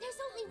 There's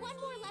only one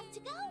more left to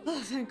go.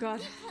 Oh, thank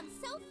God. You've come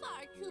so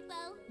far,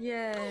 Koopo.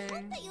 Yay. I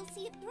hope that you'll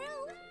see it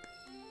through.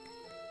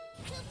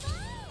 Koopo!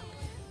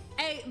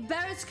 Hey,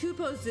 Barrett's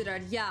Koopos did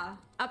it. Yeah,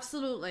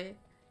 absolutely.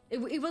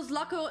 It was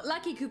lucky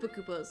Koopa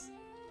Koopos.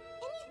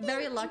 Anything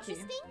Very lucky.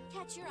 interesting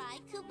catch your eye,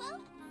 Koopo?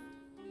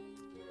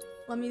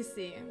 Let me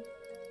see.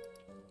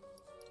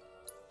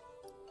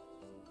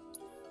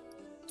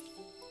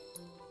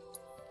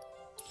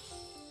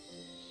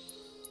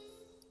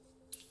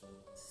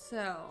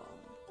 So,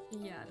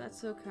 yeah,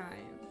 that's okay.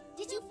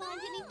 Did you find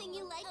anything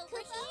you like,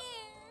 Koopo?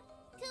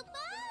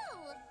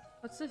 Koopo!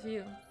 What's the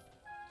view?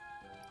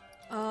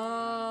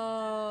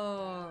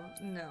 Oh,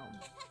 no.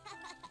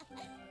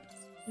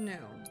 No.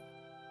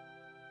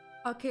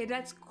 Okay,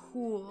 that's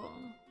cool.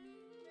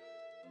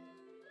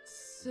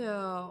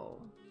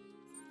 So...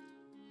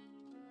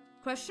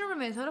 Question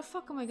remains, how the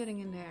fuck am I getting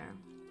in there?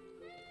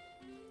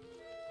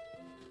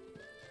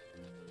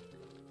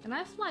 Can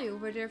I fly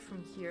over there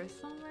from here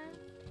somewhere?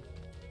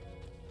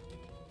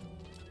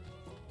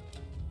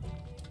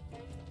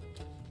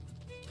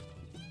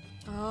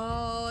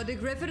 Oh, the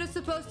griffin is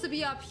supposed to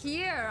be up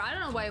here. I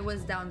don't know why it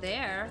was down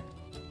there.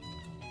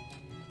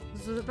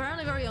 This was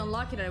apparently very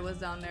unlucky that it was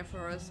down there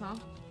for us, huh?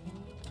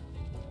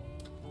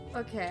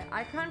 Okay,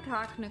 I can't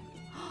technically...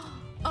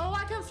 Oh,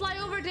 I can fly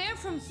over there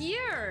from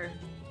here!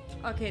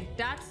 Okay,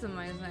 that's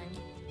amazing.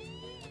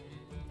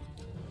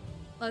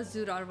 Let's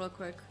do that real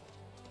quick.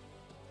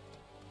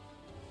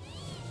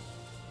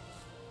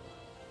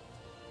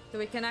 So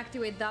we can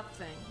activate that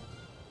thing.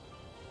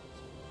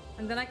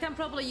 And then I can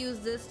probably use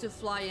this to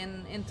fly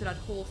into that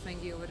whole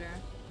thingy over there.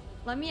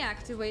 Let me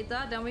activate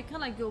that, then we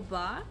can like go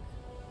back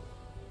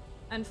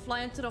and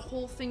fly into the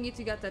whole thingy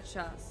to get that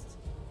chest.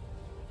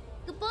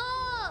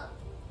 Goodbye!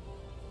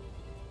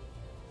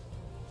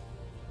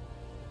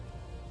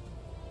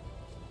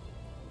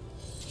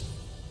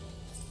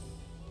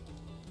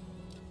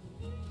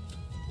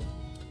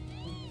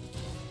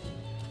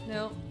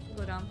 No,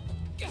 go down.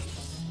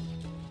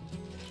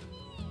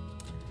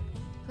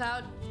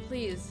 Cloud,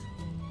 please.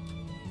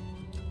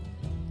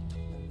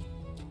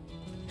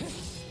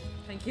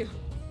 Thank you.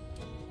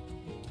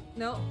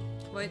 No,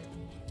 wait.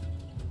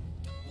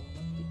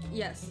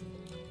 Yes.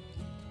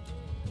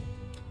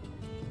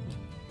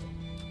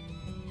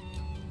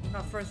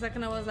 Oh, for a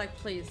second I was like,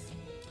 please.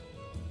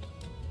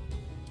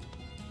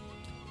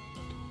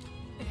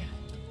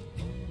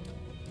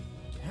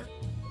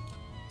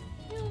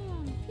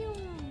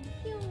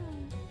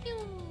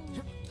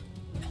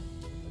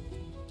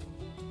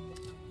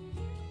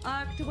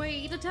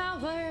 Activate the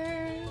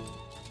tower.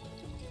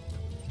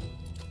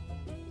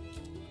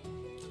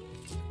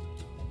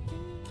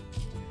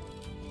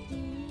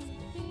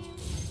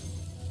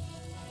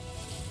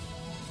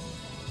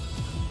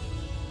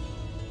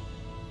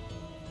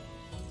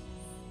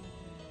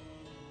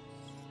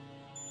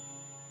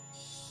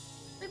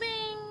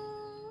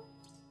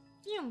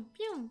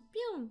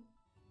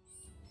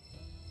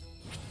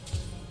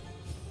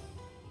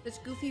 There's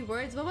goofy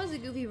words? What was the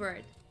goofy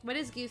word? What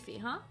is goofy,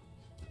 huh?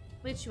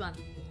 Which one?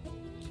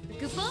 The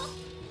Koopa?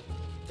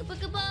 Koopa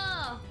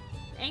Koopa!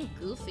 Ain't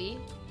goofy.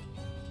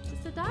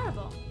 Just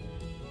adorable.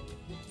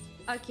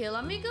 Okay,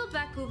 let me go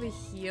back over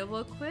here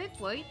real quick.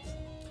 Wait.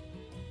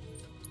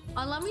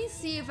 And let me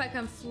see if I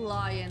can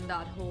fly in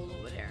that hole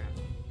over there.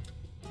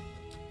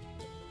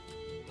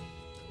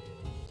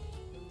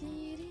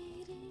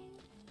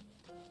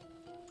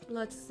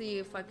 Let's see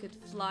if I could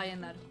fly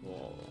in that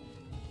hole.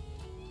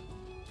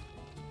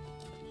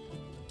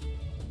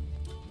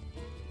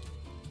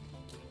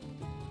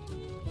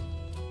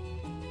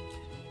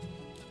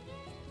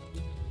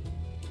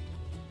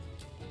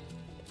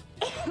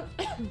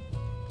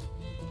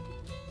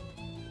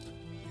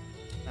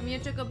 Come here,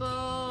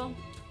 Chocobo.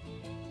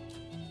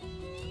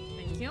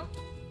 Thank you.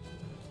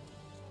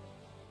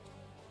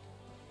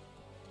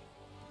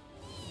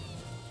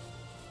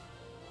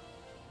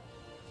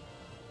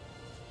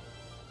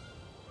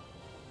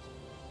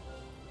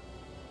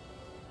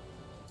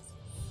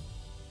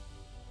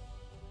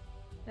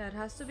 Yeah, it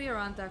has to be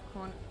around that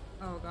corner.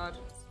 Oh god.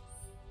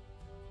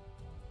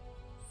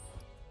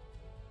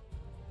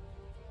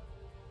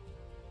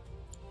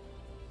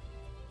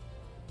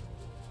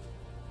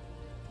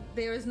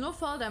 There is no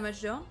fall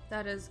damage though.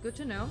 That is good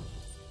to know.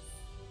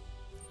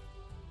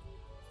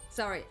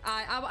 Sorry,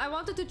 I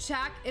wanted to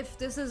check if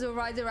this is the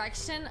right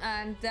direction,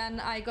 and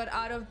then I got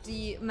out of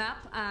the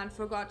map and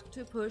forgot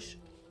to push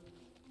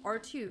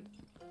R2.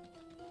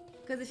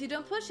 Because if you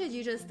don't push it,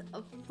 you just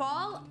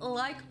fall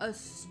like a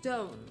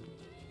stone.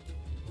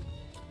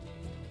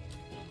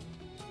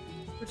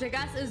 Which I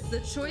guess is the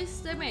choice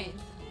they made.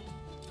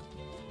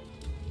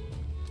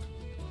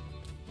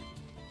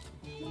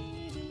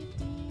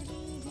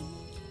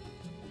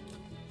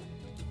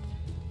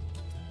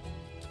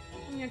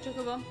 Come here,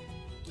 Chocobo.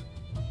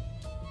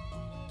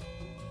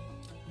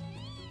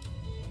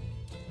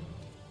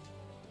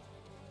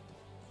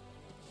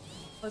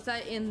 Was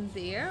I in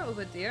there,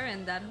 over there,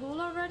 in that hole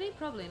already?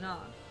 Probably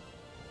not.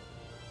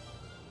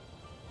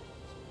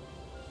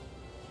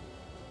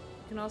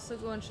 You can also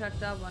go and check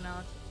that one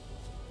out.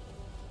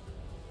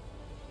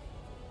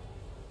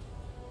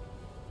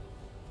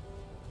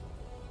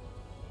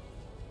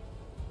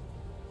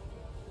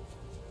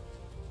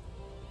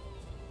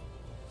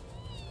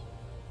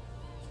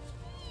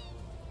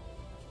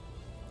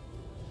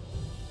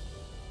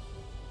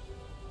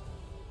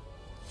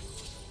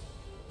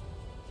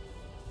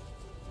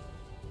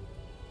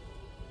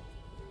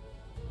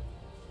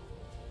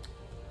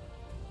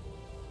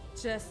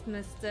 Just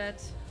missed it.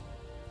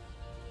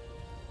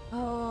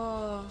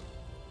 Oh.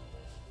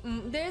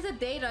 There's a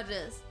data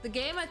disk. The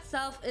game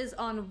itself is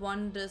on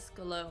one disk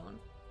alone.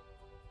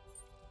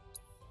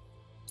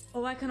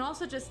 Oh, I can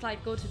also just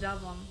like go to that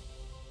one.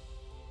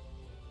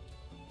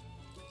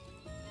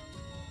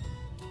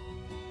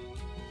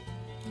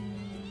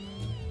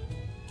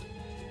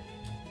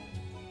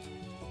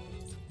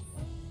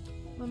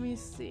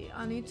 see.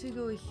 I need to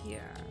go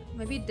here.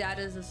 Maybe that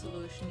is the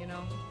solution, you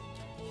know?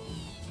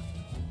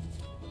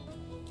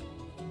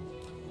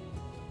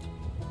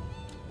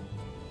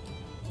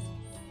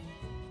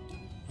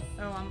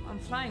 Oh, I'm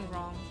flying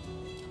wrong.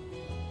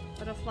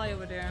 Better fly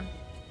over there.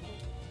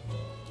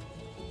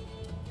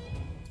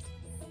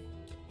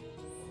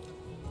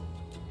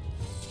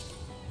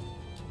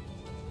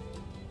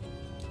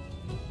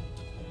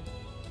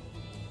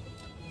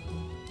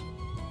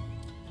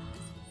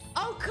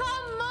 Oh,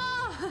 come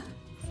on!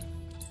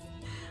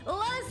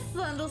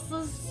 Listen, this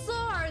is so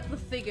hard to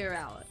figure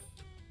out.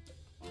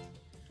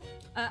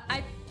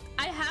 I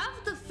have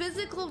the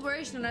physical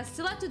version and I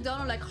still have to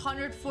download like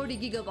 140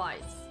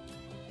 gigabytes.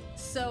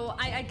 So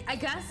I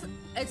guess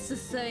it's the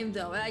same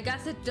though. I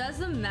guess it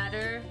doesn't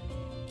matter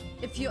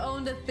if you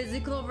own the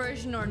physical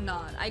version or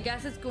not. I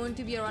guess it's going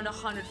to be around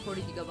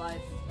 140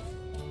 gigabytes.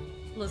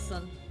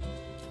 Listen,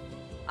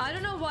 I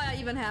don't know why I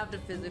even have the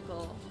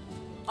physical,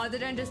 other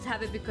than just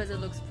have it because it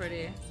looks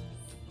pretty.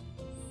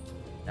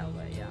 That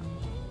way, yeah.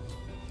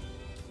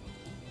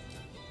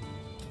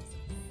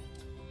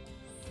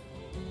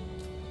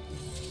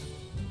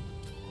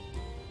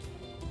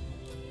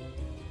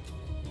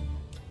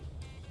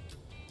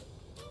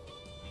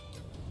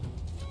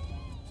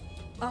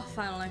 Oh,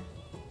 finally.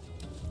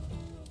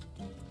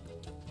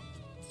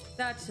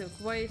 That took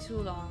way too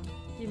long.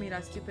 Give me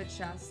that stupid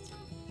chest.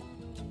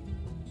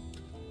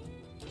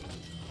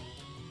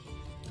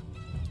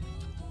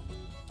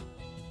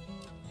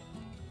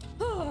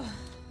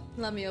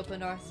 Let me open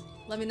doors.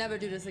 Let me never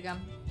do this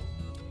again.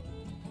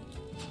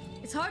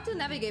 It's hard to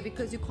navigate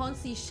because you can't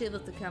see shit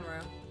with the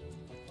camera.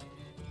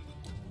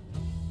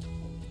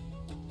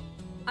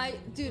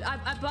 Dude,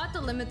 I bought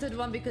the limited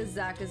one because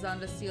Zach is on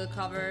the seal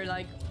cover.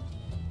 Like,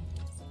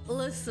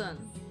 listen,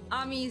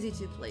 I'm easy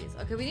to please.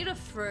 Okay, we need a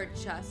third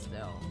chest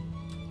though.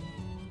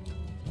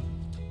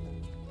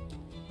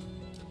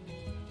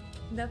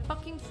 The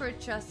fucking third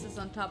chest is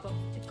on top of...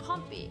 It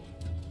can't be.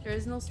 There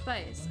is no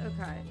space.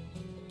 Okay.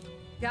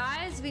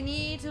 Guys, we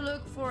need to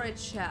look for a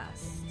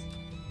chest.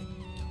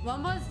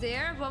 One was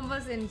there, one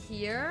was in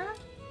here.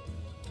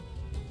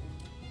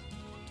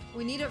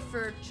 We need a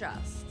third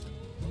chest.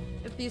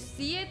 If you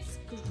see it,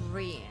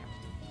 scream.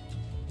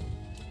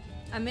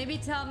 And maybe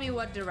tell me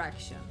what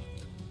direction.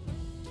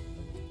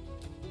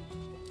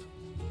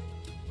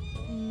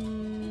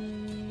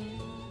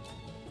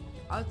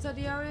 Outside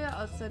the area,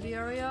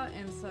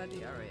 inside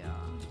the area.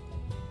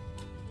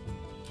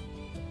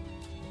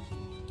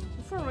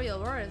 For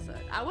real, where is it?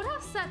 I would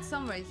have said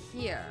somewhere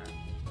here.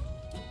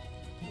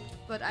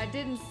 But I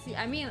didn't see.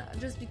 I mean,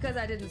 just because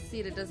I didn't see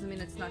it, it doesn't mean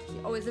it's not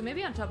here. Oh, is it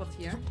maybe on top of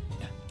here?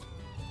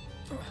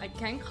 I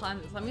can climb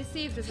this. Let me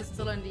see if this is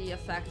still in the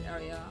effect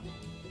area.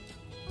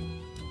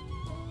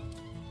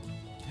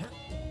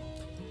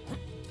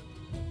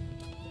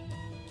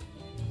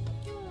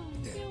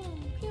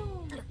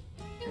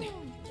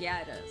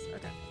 Yeah, it is.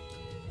 Okay.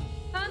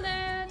 Found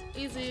it!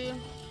 Easy.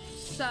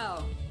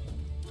 So.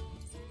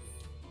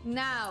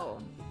 Now.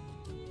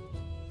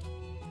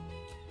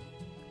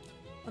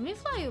 Let me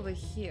fly over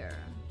here.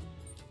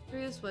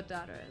 Curious what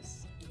that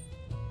is.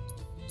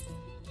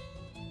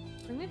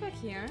 Bring me back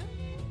here.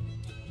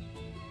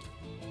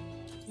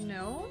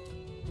 No.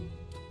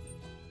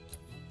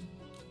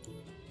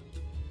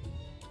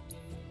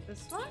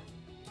 This one?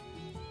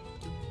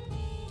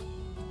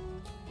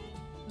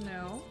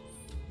 No.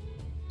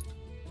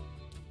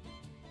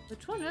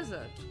 Which one is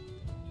it?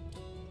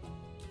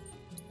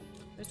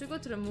 I have to go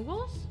to the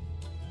Mughals?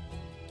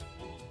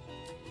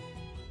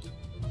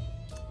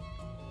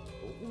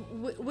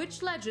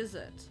 Which ledge is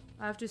it?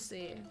 I have to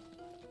see.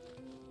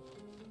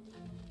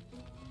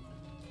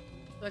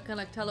 So I can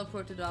like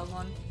teleport to that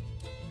one.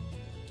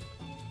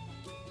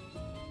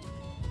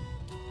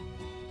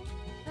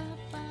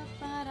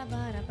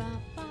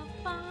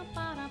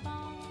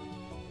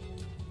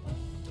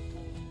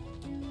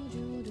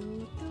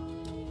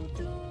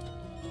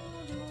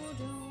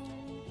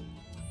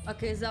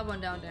 Okay, is that one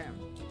down there?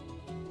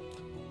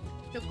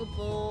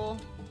 Chocobo.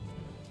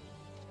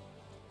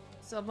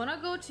 So I wanna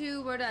go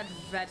to where that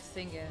red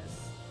thing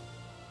is.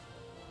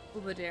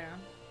 Over there.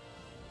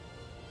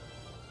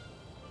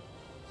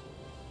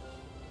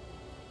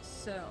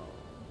 So.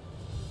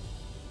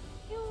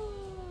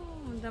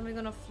 Then we're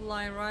gonna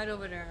fly right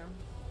over there.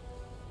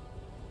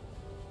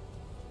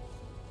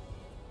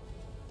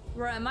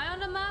 Where am I on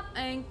the map?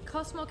 In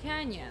Cosmo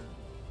Canyon.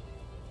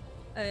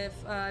 If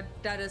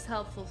that is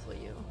helpful for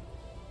you.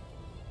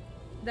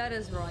 That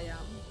is where I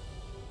am.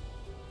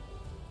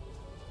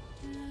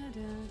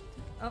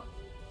 Oh,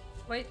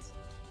 wait.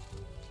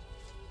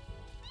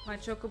 My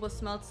chocobo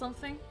smelled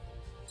something.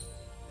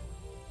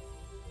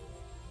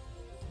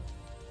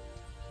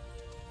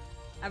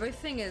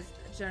 Everything is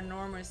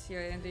ginormous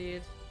here,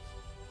 indeed.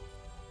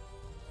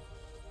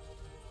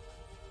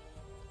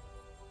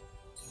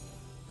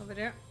 Over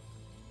there.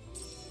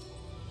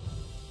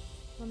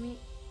 Let me...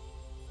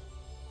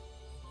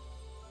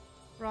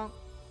 Wrong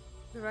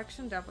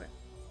direction, that way.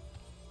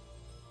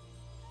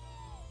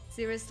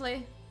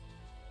 Seriously?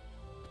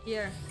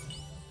 Here.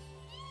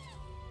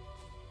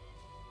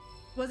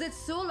 Was it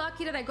so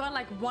lucky that I got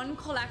like one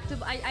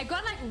collectible? I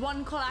got like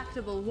one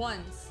collectible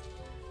once.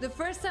 The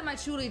first time I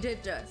truly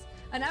did this.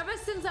 And ever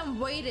since I'm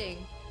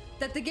waiting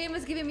that the game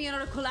is giving me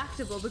another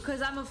collectible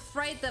because I'm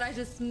afraid that I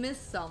just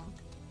missed some.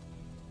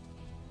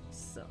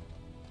 So,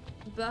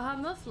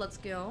 Behemoth, let's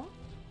go.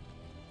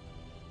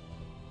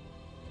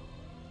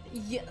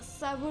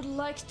 Yes, I would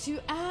like to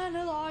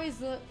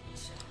analyze it.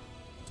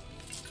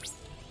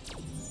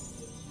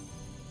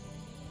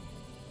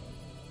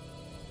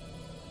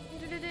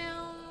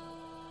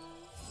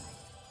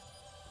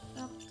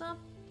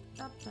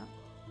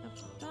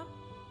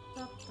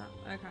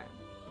 Okay.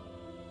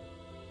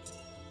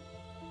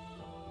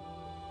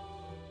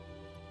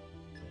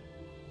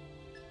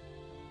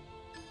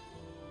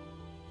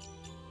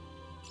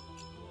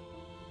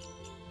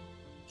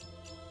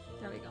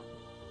 There we go.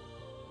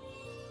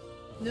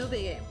 No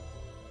big game.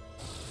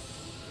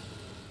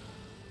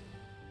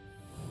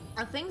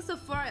 I think so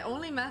far I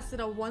only messed it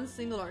up one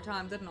singular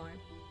time, didn't I?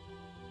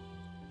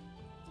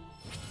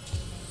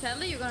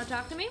 Tedley, you're gonna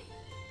talk to me?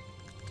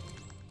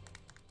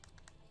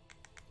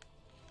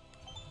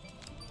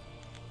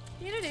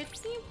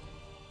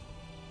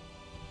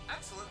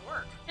 Excellent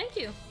work. Thank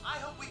you. I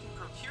hope we can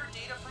procure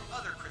data from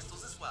other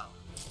crystals as well.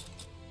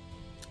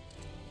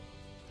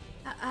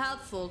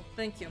 Helpful,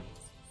 thank you.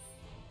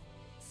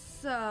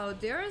 So,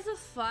 there is a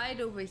fight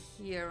over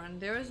here, and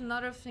there is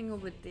another thing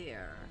over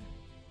there.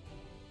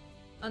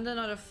 And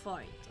another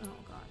fight. Oh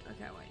god,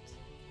 okay, wait.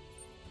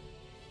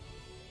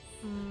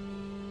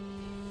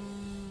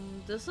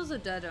 This is a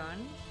dead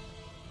end.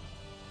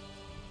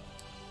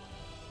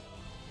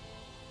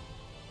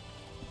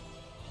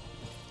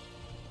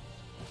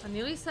 I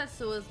nearly said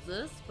so is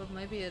this, but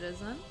maybe it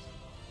isn't.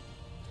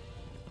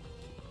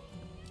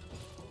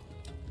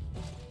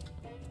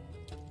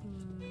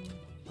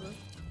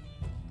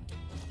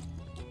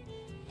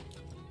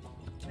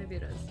 Maybe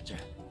it is.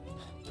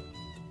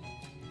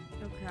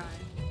 Okay,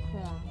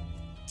 cool.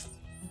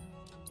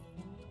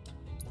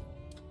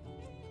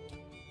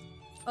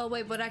 Oh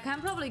wait, but I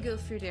can probably go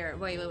through there.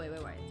 Wait.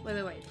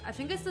 I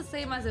think it's the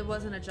same as it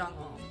was in a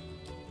jungle.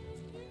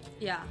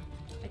 Yeah,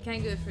 I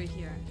can go through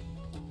here.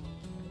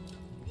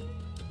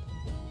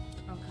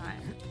 Okay.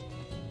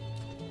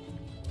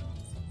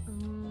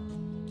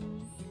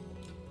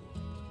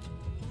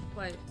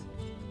 Wait.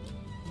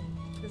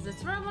 Is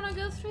this where I want to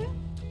go through?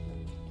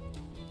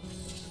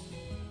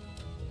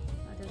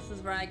 This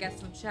is where I get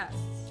some chests.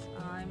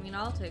 I mean,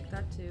 I'll take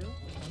that too.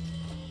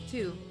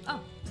 Two.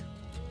 Oh.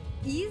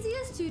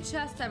 Easiest two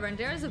chests ever, and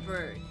there's a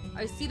bird.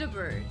 I see the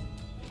bird.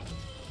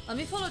 Let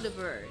me follow the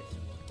bird.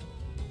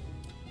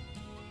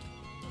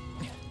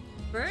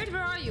 Bird,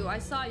 where are you? I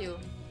saw you.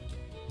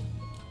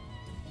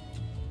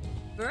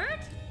 Bird?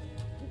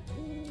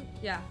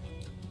 Yeah.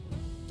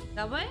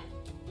 That way?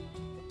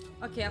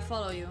 Okay, I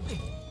follow you.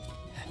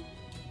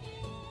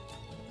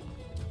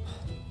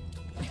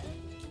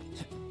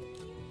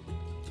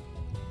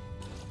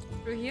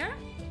 Through here?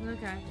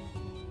 Okay.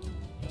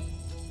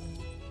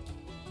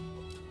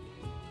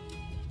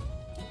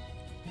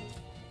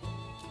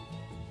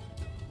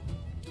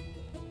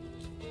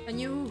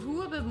 And you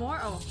hoo-hoo a bit more?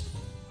 Oh.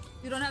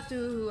 You don't have to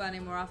hoo-hoo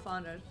anymore, I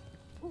found it.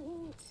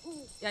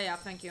 Yeah,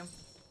 thank you.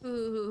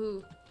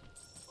 Hoo-hoo-hoo-hoo.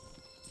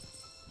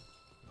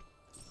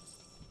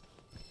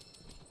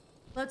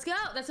 Let's go!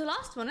 That's the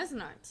last one, isn't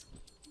it?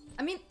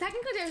 I mean,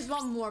 technically there's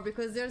one more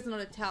because there's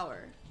another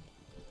tower.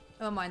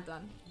 Never mind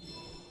then.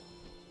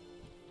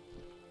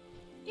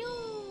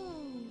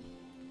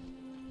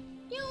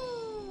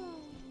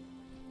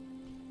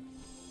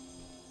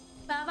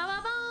 Ba ba ba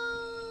ba.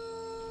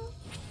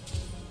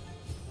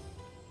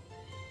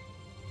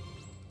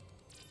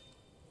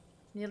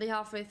 Nearly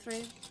halfway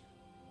through.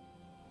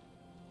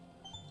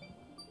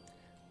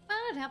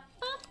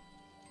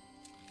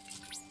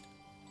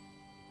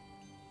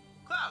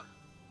 Cloud!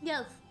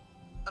 Yes.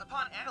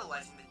 Upon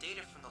analyzing the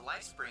data from the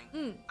life spring,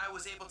 I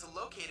was able to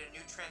locate a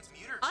new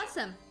transmuter chip.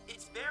 Awesome.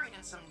 It's buried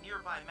in some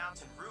nearby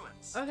mountain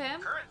ruins. Okay.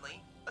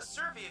 Currently, a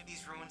survey of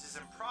these ruins is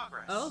in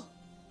progress. Oh.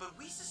 But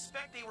we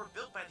suspect they were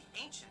built by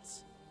the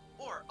ancients,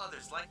 or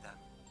others like them.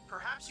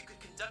 Perhaps you could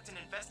conduct an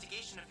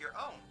investigation of your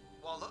own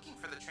while looking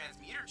for the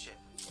transmuter chip.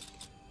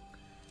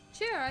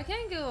 Sure, I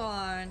can go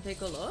on and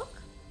take a look.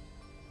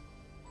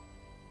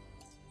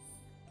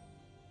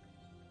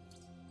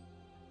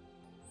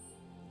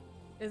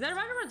 Is that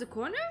right around the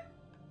corner?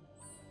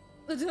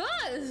 It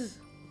does!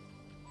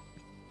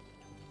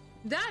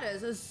 That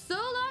is so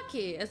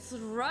lucky. It's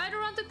right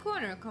around the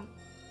corner. Come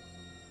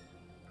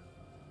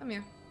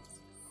here.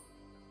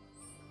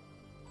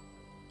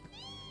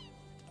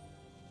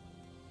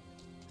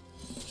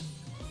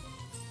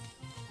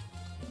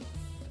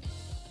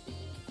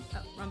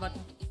 Oh, wrong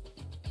button.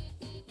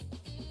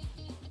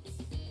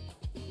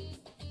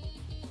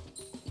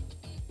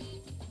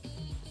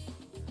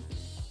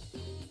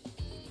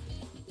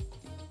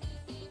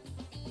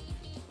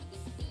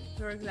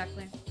 Sure,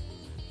 exactly.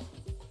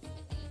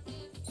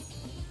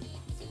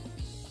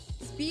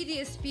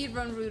 Speediest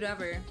speedrun route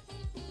ever.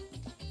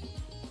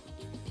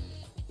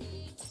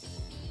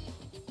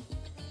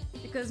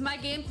 Because my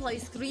gameplay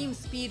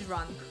screams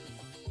speedrun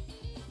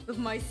with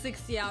my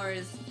 60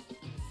 hours.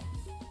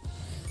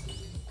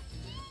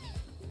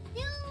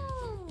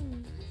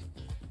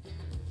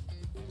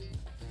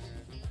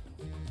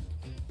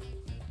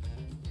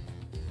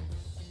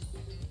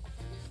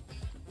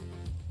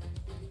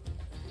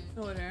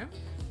 Order.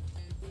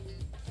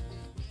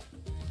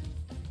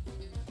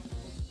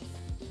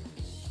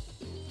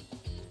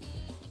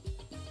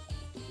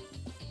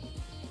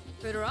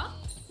 Further up?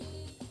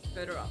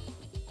 Further up.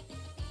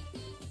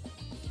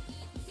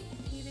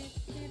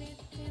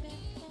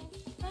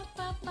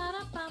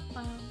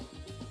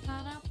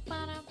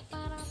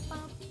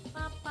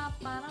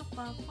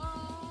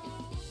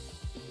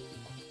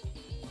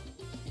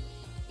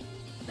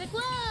 Big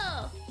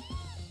whoa!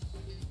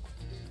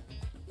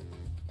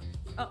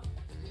 Oh.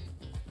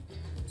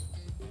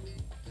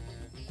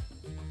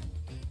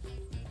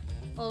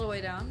 All the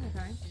way down,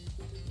 okay.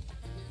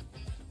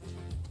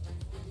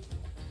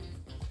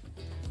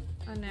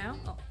 And now,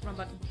 oh, wrong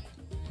button.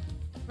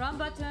 Wrong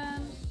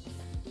button.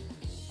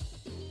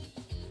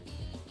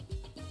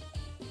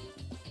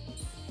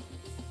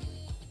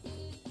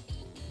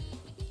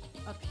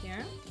 Up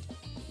here.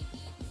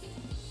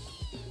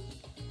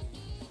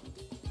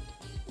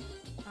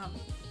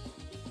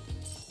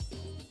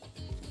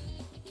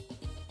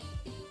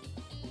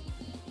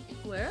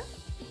 Where?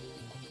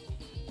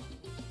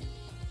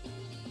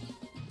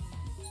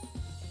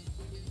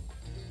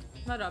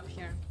 Not up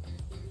here.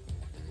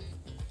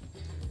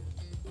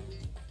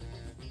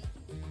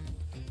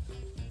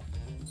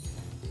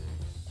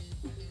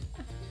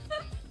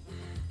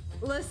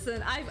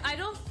 Listen, I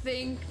don't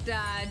think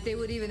that they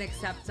would even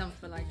accept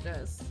something like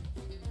this.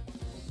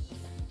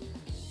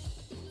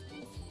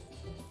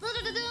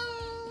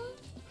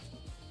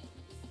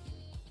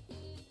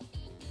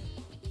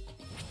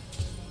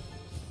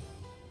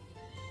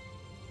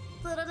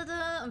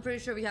 I'm pretty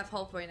sure we have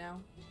halfway now.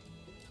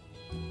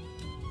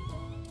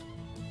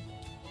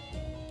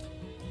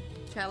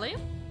 Charlie?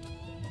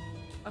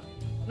 Oh,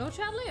 no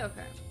Charlie?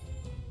 Okay.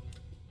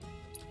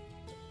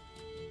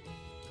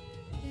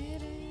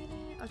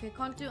 Okay,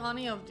 can't do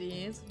any of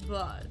these,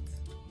 but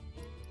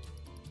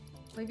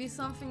maybe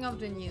something of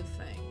the new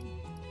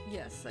thing.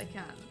 Yes, I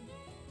can.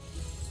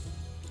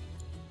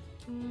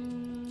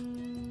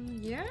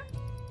 Here?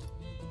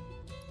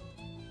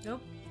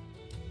 Nope.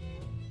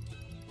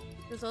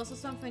 There's also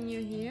something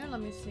new here.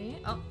 Let me see.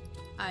 Oh,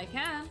 I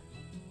can.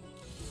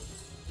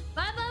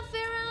 Bye bye,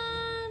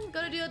 Farron!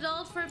 Go to do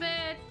adult for a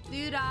bit.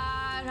 Do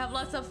that. Have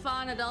lots of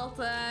fun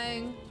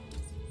adulting.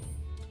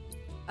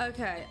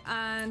 Okay,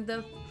 and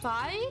the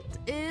fight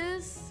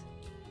is...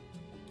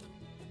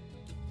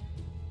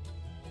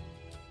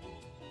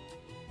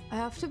 I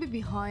have to be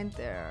behind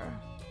there.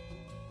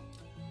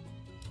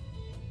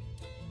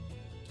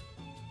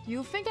 Do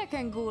you think I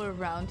can go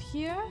around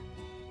here?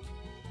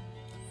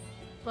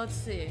 Let's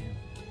see.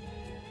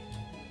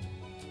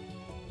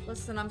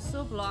 Listen, I'm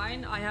so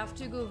blind. I have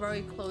to go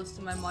very close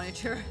to my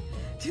monitor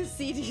to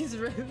see these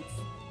rooms.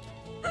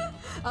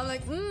 I'm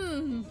like,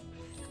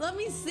 let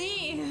me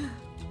see.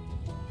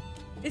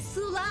 It's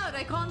too loud,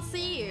 I can't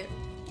see.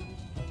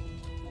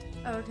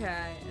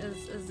 Okay,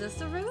 is this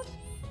the route?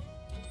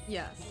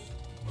 Yes.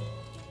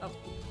 Oh,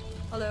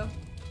 hello.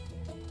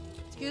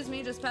 Excuse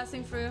me, just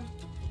passing through.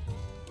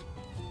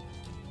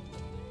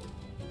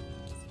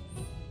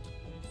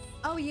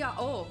 Oh yeah,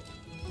 oh.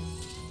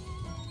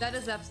 That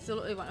is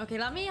absolutely one. Okay,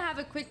 let me have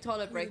a quick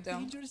toilet break though.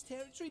 Dangerous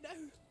territory now.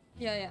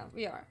 Yeah,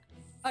 we are.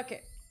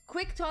 Okay,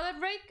 quick toilet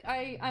break.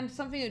 I'm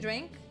something to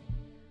drink.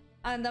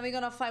 And then we're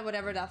gonna fight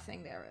whatever that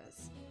thing there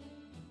is.